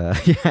in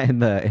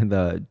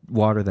the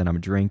water that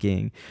I'm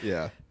drinking.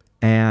 Yeah.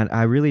 And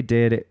I really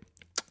did,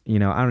 you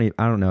know, I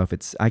don't know if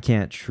it's, I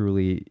can't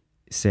truly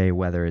say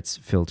whether it's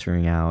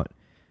filtering out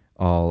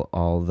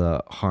all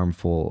the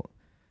harmful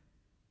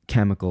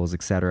chemicals,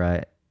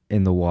 etc.,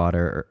 in the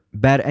water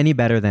any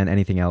better than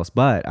anything else,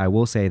 but I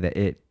will say that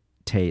it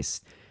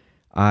tastes.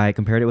 I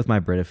compared it with my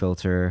Brita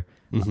filter.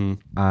 Mm-hmm.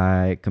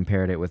 I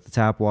compared it with the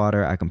tap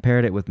water. I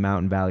compared it with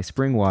Mountain Valley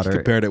spring water.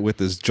 Compared it with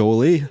this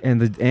Jolie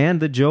and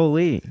the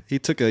Jolie. He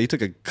took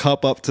a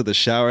cup up to the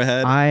shower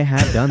head. I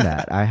have done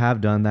that.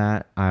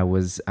 I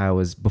was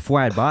before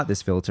I had bought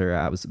this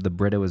filter. The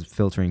Brita was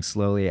filtering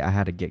slowly. I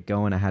had to get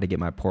going. I had to get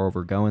my pour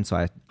over going. So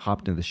I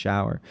hopped into the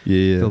shower.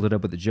 Yeah. Filled it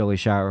up with the Jolie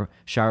shower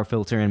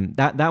filter, and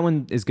that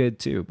one is good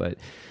too. But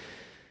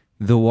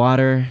the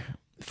water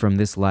from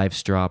this Life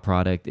Straw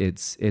product,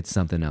 it's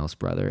something else,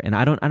 brother. And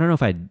I don't know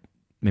if I'm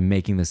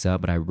making this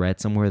up, but I read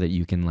somewhere that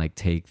you can like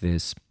take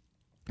this.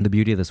 The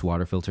beauty of this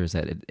water filter is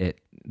that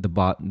the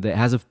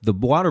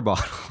water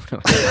bottle.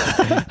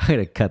 I'm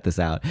gonna cut this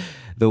out.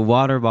 The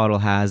water bottle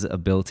has a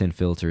built-in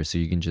filter, so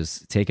you can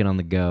just take it on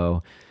the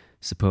go.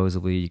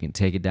 Supposedly, you can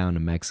take it down to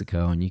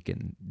Mexico and you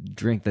can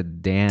drink the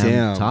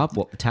damn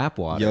tap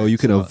water. Yo, you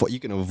can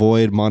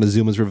avoid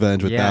Montezuma's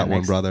revenge with that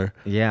one, brother.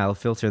 Yeah, I'll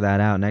filter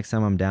that out. Next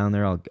time I'm down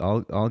there,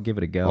 I'll give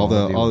it a go. All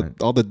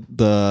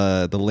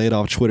the laid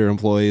off Twitter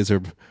employees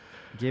are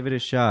give it a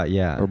shot.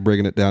 Yeah, or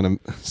bringing it down to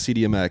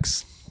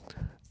CDMX.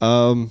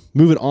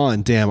 Moving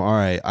on. Damn. All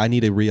right, I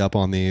need to re-up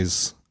on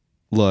these.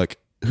 Look,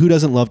 who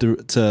doesn't love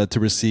to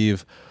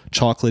receive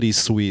chocolatey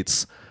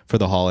sweets for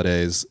the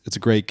holidays? It's a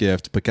great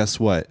gift, but guess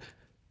what?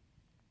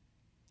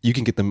 you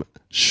can get them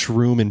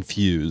shroom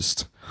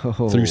infused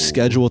Oh. through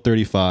Schedule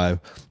 35,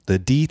 the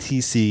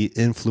DTC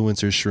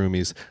influencer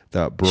shroomies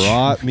that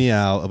brought me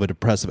out of a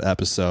depressive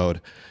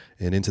episode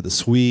and into the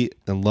sweet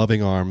and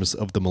loving arms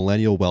of the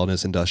Millennial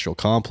Wellness Industrial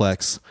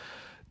Complex.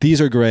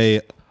 These are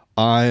great.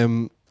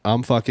 I'm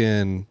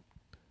fucking.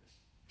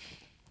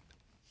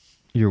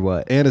 You're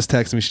what? Anna's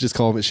texting me. She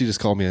just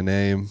called me a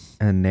name.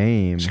 A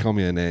name. She called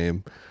me a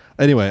name.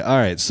 Anyway, all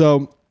right.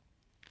 So,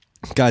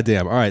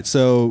 goddamn. All right.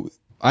 So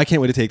I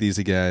can't wait to take these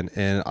again,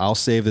 and I'll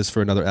save this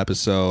for another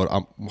episode.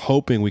 I'm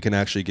hoping we can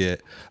actually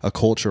get a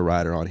culture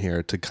writer on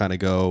here to kind of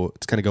go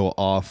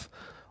off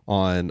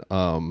on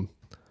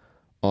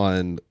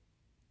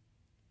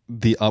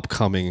the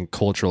upcoming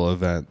cultural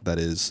event that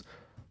is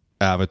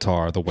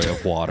Avatar: The Way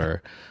of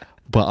Water.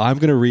 But I'm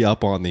gonna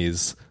re-up on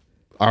these.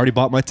 I already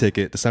bought my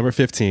ticket, December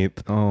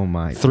 15th. Oh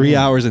my! 3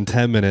 hours and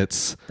 10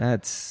 minutes.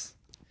 That's.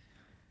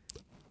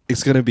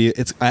 It's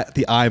at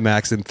the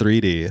IMAX in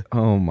 3D.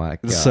 Oh my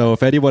god! So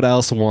if anyone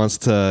else wants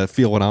to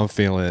feel what I'm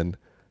feeling,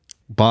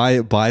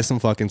 buy some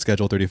fucking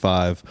Schedule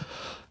 35,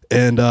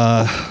 and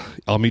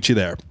I'll meet you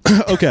there.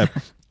 Okay.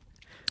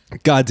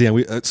 God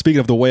damn. Speaking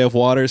of the Way of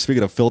Water,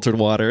 speaking of filtered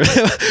water,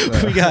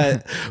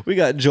 we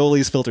got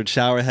Jolie's filtered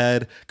shower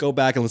head. Go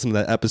back and listen to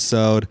that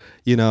episode.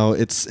 You know,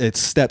 it's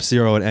step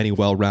 0 in any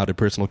well-rounded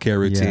personal care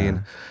routine.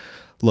 Yeah.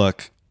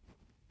 Look,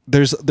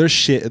 there is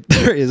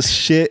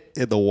shit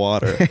in the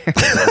water.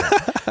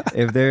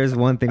 If there's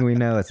one thing we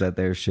know, it's that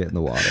there's shit in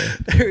the water.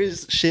 There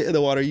is shit in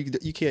the water. You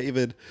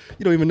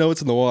don't even know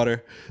it's in the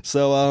water.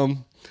 So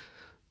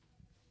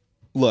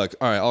look,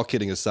 all right, all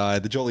kidding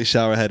aside, the Jolie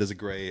shower head is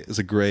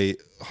a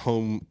great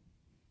home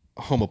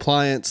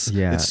appliance.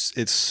 Yeah.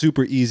 It's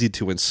super easy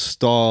to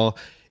install.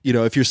 You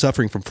know, if you're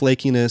suffering from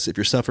flakiness, if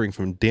you're suffering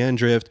from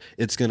dandruff,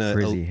 it's gonna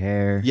Frizzy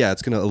hair. Yeah,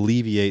 it's gonna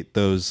alleviate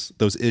those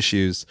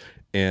issues.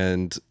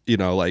 And you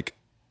know, like,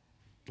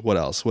 what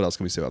else? What else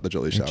can we say about the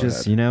Jolie shower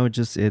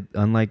head? It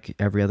unlike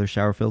every other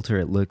shower filter,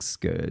 it looks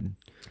good.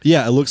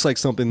 Yeah, it looks like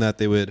something that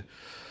they would,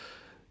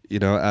 you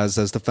know, as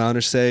the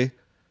founders say,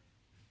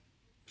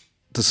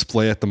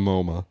 display at the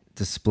MoMA.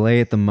 Display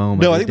at the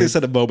moment. No, I think they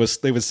said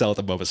they would sell at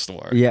the MoMA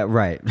store. Yeah,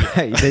 right.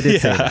 They did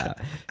say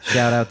that.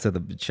 Shout out to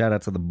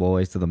the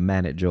boys, to the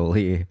men at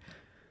Jolie.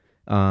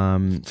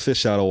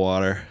 Fish out of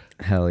water.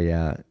 Hell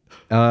yeah.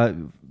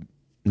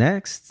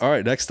 Next, All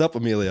right, next up,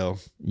 Emilio.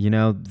 you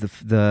know,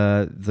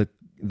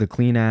 the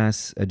clean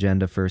ass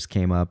agenda first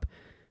came up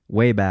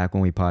way back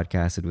when we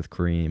podcasted with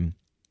Kareem.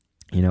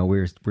 You know,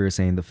 we were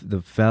saying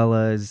the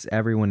fellas,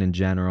 everyone in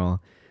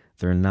general,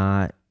 they're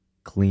not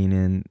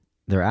cleaning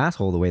their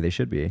asshole the way they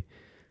should be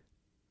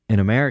in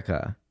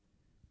America.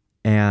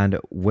 And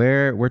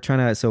we're trying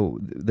to, so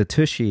the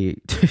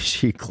Tushy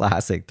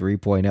Classic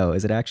 3.0,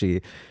 is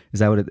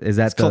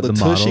that Called the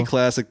model? Tushy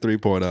Classic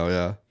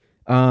 3.0,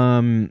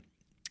 yeah.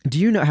 Do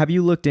you know, have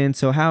you looked in,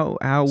 so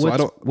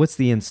what's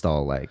the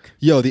install like?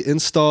 Yo, the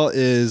install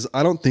is,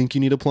 I don't think you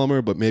need a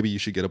plumber, but maybe you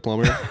should get a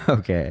plumber.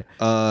 Okay.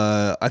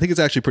 I think it's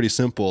actually pretty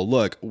simple.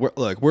 Look,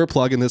 we're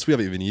plugging this. We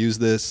haven't even used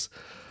this.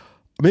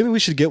 Maybe we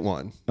should get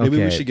one.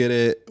 Maybe we should get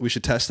it. We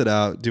should test it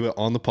out, do it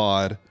on the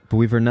pod. But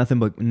we've heard nothing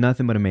but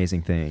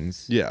amazing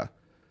things. Yeah.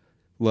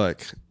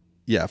 Look,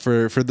 yeah,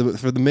 for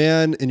the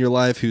man in your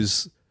life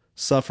who's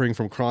suffering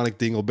from chronic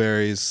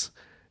dingleberries,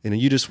 and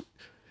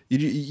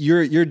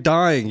you're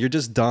dying. You're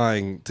just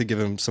dying to give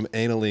him some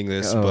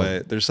analingus,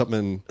 but there's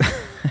something.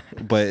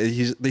 But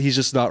he's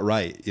just not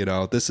right. You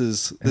know, this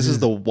is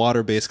the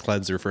water-based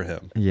cleanser for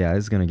him. Yeah,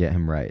 this is gonna get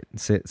him right,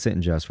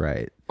 sitting just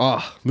right.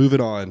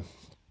 Moving on.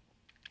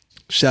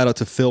 Shout out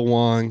to Phil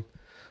Wong,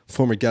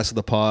 former guest of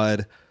the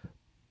pod.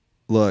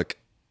 Look,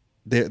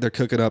 they're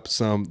cooking up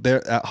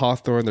they're at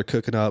Hawthorne. They're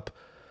cooking up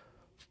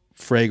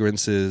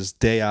fragrances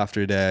day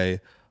after day,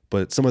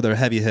 but some of their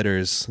heavy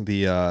hitters,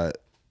 the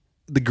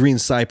Green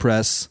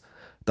Cypress,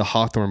 the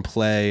Hawthorne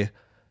Play.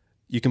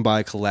 You can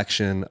buy a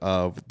collection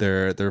of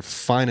their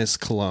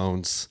finest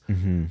colognes,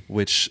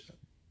 which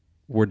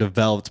were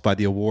developed by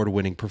the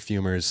award-winning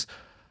perfumers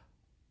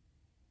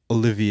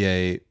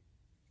Olivier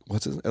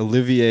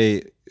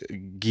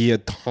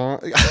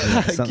Guillotin,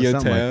 something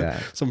like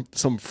that.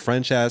 some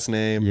French ass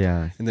name.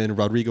 Yeah. And then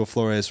Rodrigo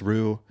Flores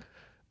Roux.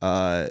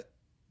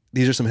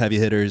 These are some heavy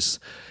hitters.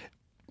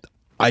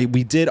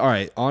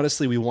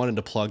 Honestly, we wanted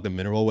to plug the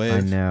Mineral Wave. I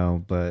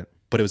know, but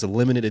it was a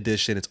limited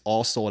edition. It's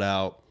all sold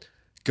out.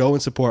 Go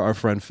and support our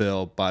friend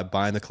Phil by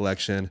buying the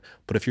collection.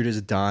 But if you're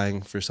just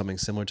dying for something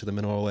similar to the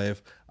Mineral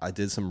Wave, I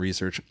did some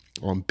research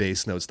on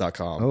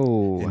basenotes.com.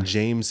 Oh. And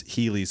James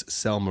Healy's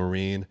Cell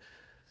Marine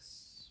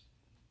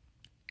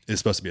is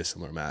supposed to be a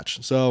similar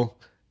match. So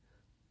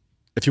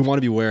if you want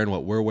to be wearing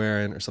what we're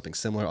wearing or something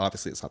similar,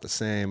 obviously it's not the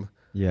same.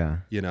 yeah.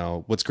 You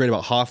know, what's great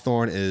about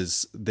Hawthorne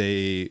is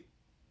they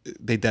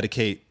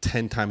dedicate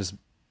 10 times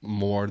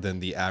more than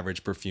the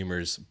average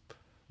perfumer's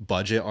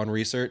budget on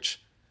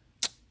research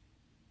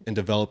in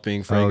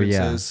developing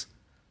fragrances.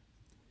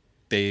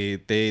 They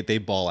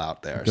ball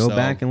out there. Go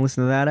back and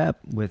listen to that up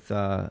with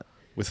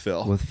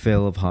Phil.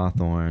 Phil of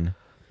Hawthorne.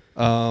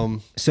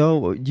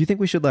 So do you think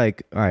we should,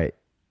 like, all right,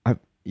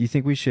 you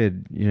think we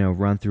should,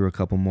 run through a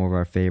couple more of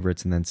our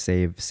favorites and then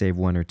save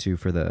one or two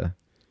for the?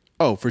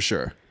 Oh, for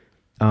sure.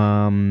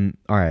 All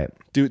right.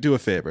 Do a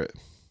favorite.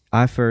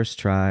 I first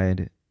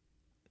tried,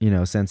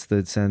 since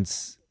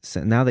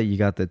now that you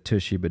got the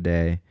Tushy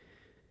bidet,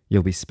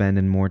 you'll be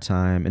spending more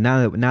time. And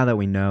now that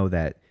we know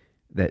that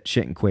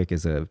shit and quick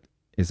is a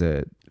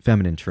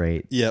feminine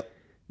trait. Yep.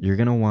 You're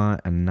gonna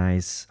want a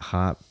nice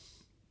hot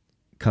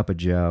cup of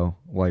Joe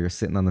while you're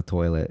sitting on the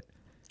toilet.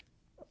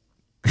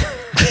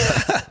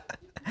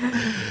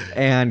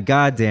 And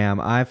goddamn,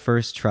 I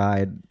first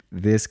tried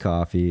this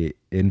coffee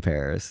in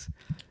Paris,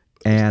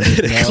 and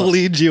It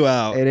cleaned you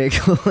out. it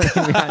cleaned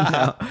me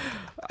out. No.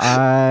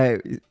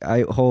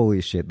 I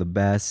holy shit, the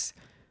best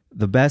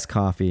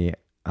coffee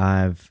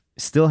I've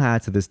still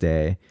had to this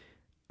day.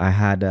 I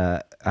had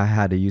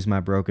to use my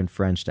broken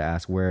French to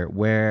ask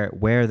where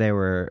they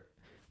were,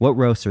 what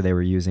roaster they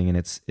were using, and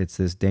it's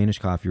this Danish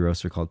coffee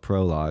roaster called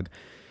Prologue.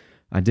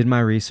 I did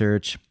my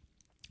research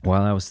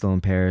while I was still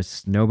in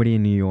Paris. Nobody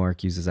in New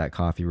York uses that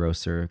coffee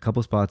roaster. A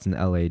couple spots in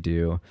LA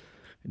do.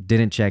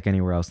 Didn't check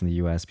anywhere else in the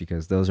US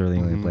because those are the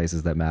only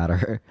places that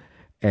matter.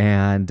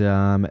 And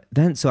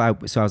then so I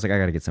was like, I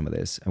gotta get some of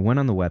this. I went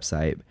on the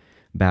website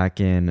back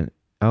in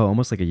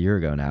almost like a year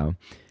ago now,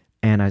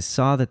 and I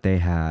saw that they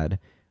had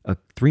a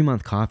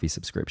 3-month coffee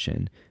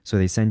subscription. So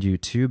they send you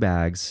 2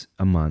 bags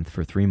a month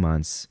for 3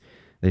 months.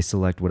 They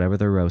select whatever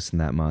they're roasting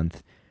that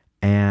month,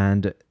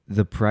 and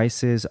the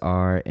prices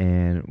are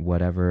in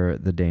whatever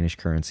the Danish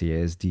currency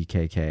is,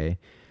 DKK.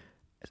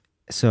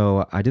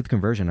 So I did the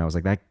conversion. I was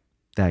like,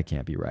 that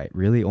can't be right.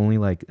 Really, only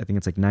I think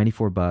it's like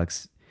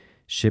 $94,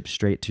 shipped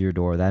straight to your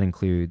door. That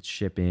includes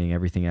shipping,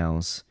 everything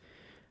else.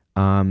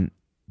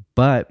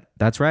 But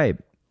that's right.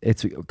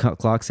 It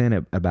clocks in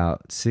at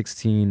about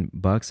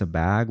 $16 a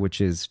bag,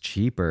 which is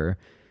cheaper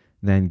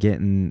than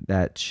getting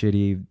that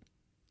shitty.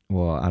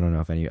 Well, I don't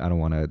know if I don't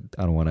want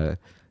to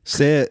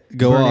say it.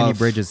 Go burn off. any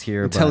bridges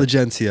here.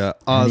 Intelligentsia,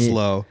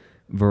 Oslo,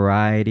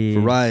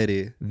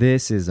 variety.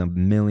 This is a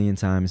million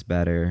times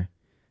better.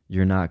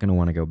 You're not going to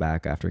want to go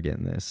back after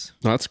getting this.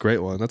 No, that's a great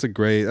one. That's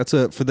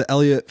for the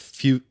Elliot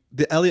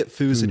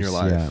Foos in your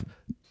life. Yeah.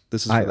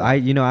 This is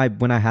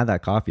when I had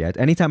that coffee,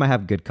 anytime I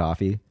have good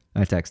coffee,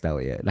 I text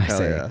Elliot and I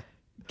say,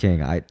 King,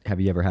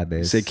 have you ever had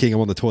this? Say, King,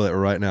 I'm on the toilet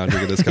right now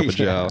drinking this cup of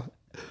Joe.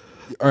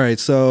 All right,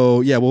 so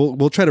yeah,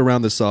 we'll try to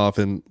round this off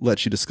and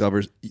let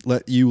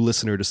you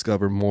listener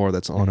discover more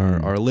that's on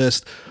our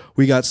list.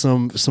 We got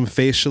some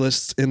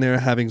facialists in there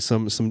having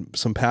some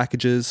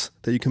packages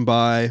that you can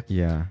buy.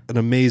 Yeah, an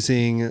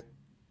amazing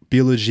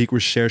Biologique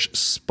Recherche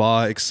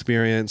spa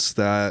experience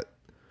that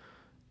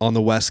on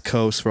the West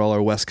Coast for all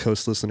our West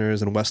Coast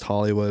listeners in West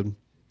Hollywood.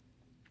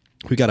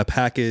 We got a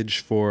package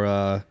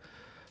for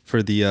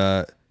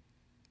the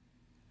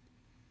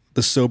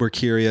sober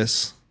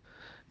curious.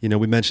 We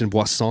mentioned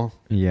Boisson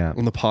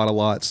on the pod a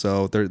lot,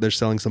 so they're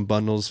selling some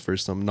bundles for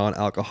some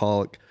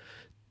non-alcoholic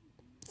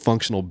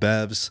functional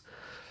bevs.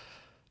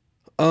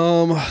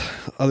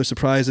 Other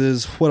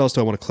surprises. What else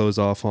do I want to close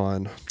off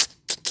on?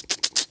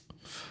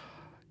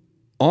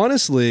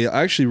 Honestly,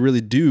 I actually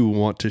really do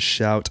want to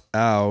shout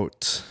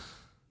out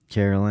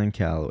Caroline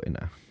Calloway.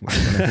 No.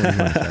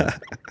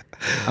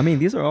 I mean,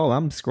 these are all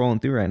I'm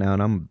scrolling through right now,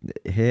 and I'm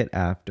hit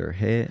after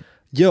hit.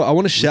 Yo, I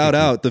want to shout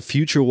out the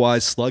Future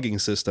Wise slugging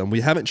system. We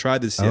haven't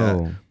tried this yet,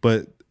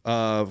 but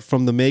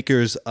from the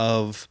makers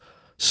of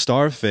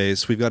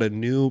Starface, we've got a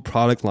new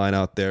product line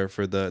out there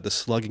for the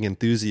slugging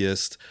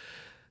enthusiast.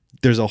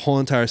 There's a whole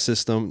entire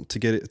system to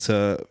get it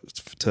to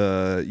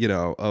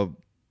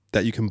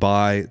that you can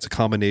buy. It's a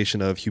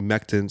combination of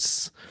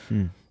humectants,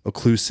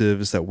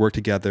 occlusives that work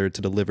together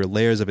to deliver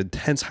layers of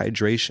intense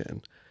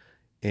hydration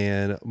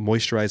and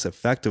moisturize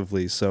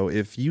effectively. So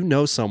if you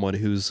know someone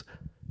who's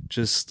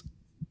just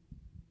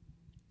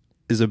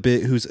who's a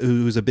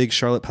big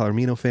Charlotte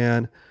Palomino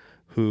fan,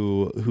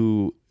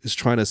 who is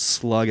trying to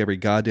slug every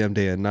goddamn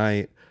day and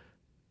night,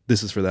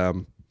 this is for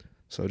them.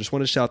 So I just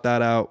want to shout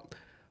that out.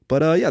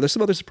 But yeah, there's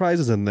some other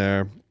surprises in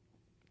there.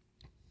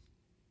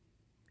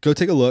 Go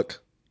take a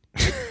look.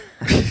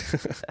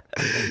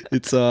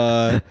 It's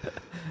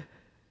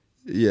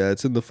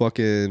it's in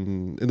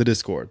the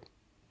Discord.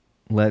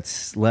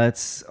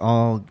 Let's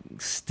all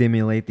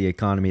stimulate the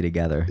economy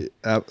together.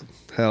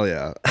 Hell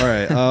yeah. All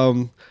right.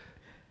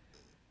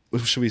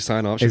 Should we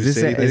sign off? Is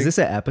this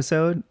an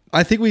episode?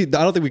 I don't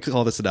think we could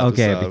call this an episode.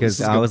 Okay, because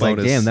I was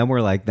bonus.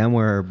 Like, damn,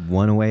 we're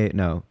 1 away.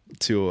 No,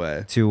 2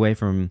 away. 2 away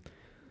from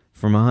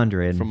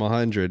 100. From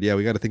 100. Yeah,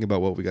 we got to think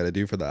about what we got to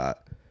do for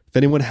that. If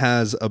anyone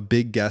has a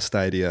big guest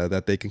idea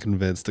that they can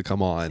convince to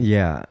come on,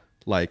 got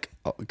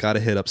to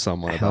hit up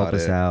someone help about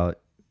it. Help us out.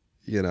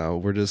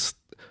 We're just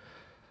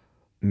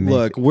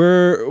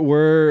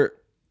we're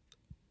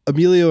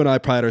Emilio and I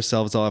pride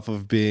ourselves off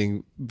of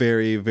being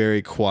very,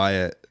 very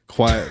quiet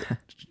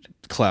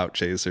clout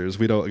chasers.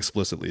 We don't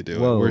explicitly do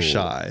it. We're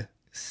shy.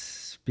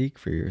 Speak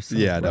for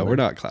yourself. Yeah, brother. No, we're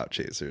not clout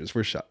chasers.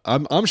 We're shy.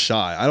 I'm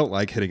shy. I don't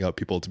like hitting up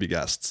people to be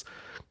guests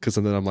because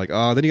then I'm like,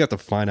 then you have to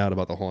find out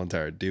about the whole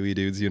entire Dewy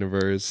Dudes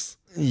universe.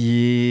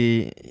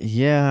 Yeah.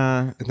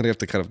 And then I have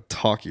to kind of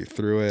talk you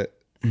through it.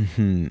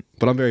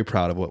 But I'm very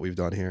proud of what we've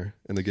done here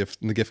in the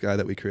gift guide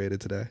that we created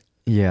today.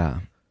 Yeah.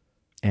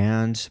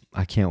 And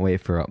I can't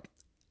wait for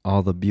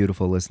all the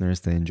beautiful listeners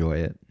to enjoy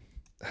it.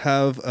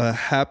 Have a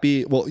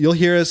happy, well, you'll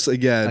hear us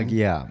again.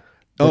 Yeah.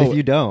 But if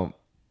you don't,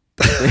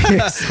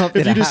 there's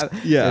something,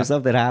 there's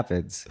something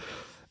happens.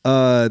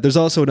 There's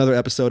also another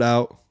episode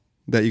out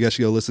that you guys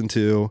should go listen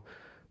to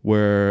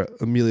where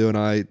Emilio and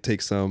I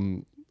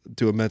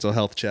do a mental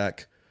health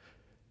check.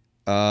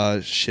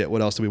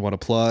 What else do we want to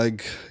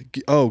plug?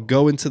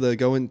 Go into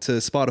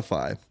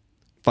Spotify.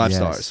 5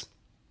 stars.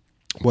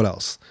 What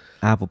else?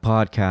 Apple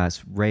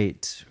Podcasts,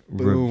 rate,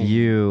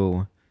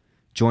 review,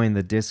 join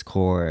the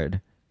Discord.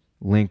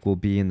 Link will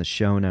be in the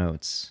show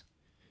notes.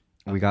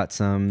 We got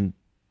some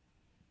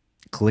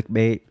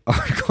clickbait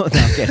article. No,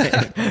 I'm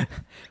kidding.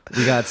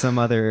 We got some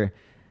other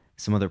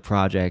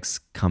projects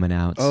coming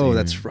out soon.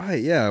 That's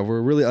right. Yeah,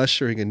 we're really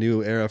ushering a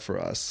new era for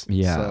us.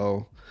 Yeah.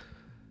 So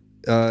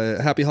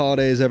happy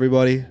holidays,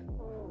 everybody.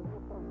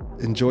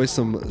 Enjoy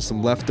some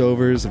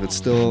leftovers if they're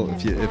still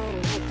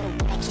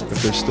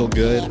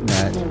good.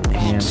 That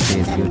ham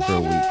stays good for a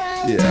week.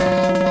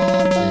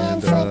 Yeah.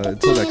 And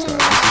until next time.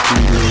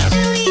 This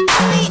is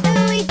Dewy.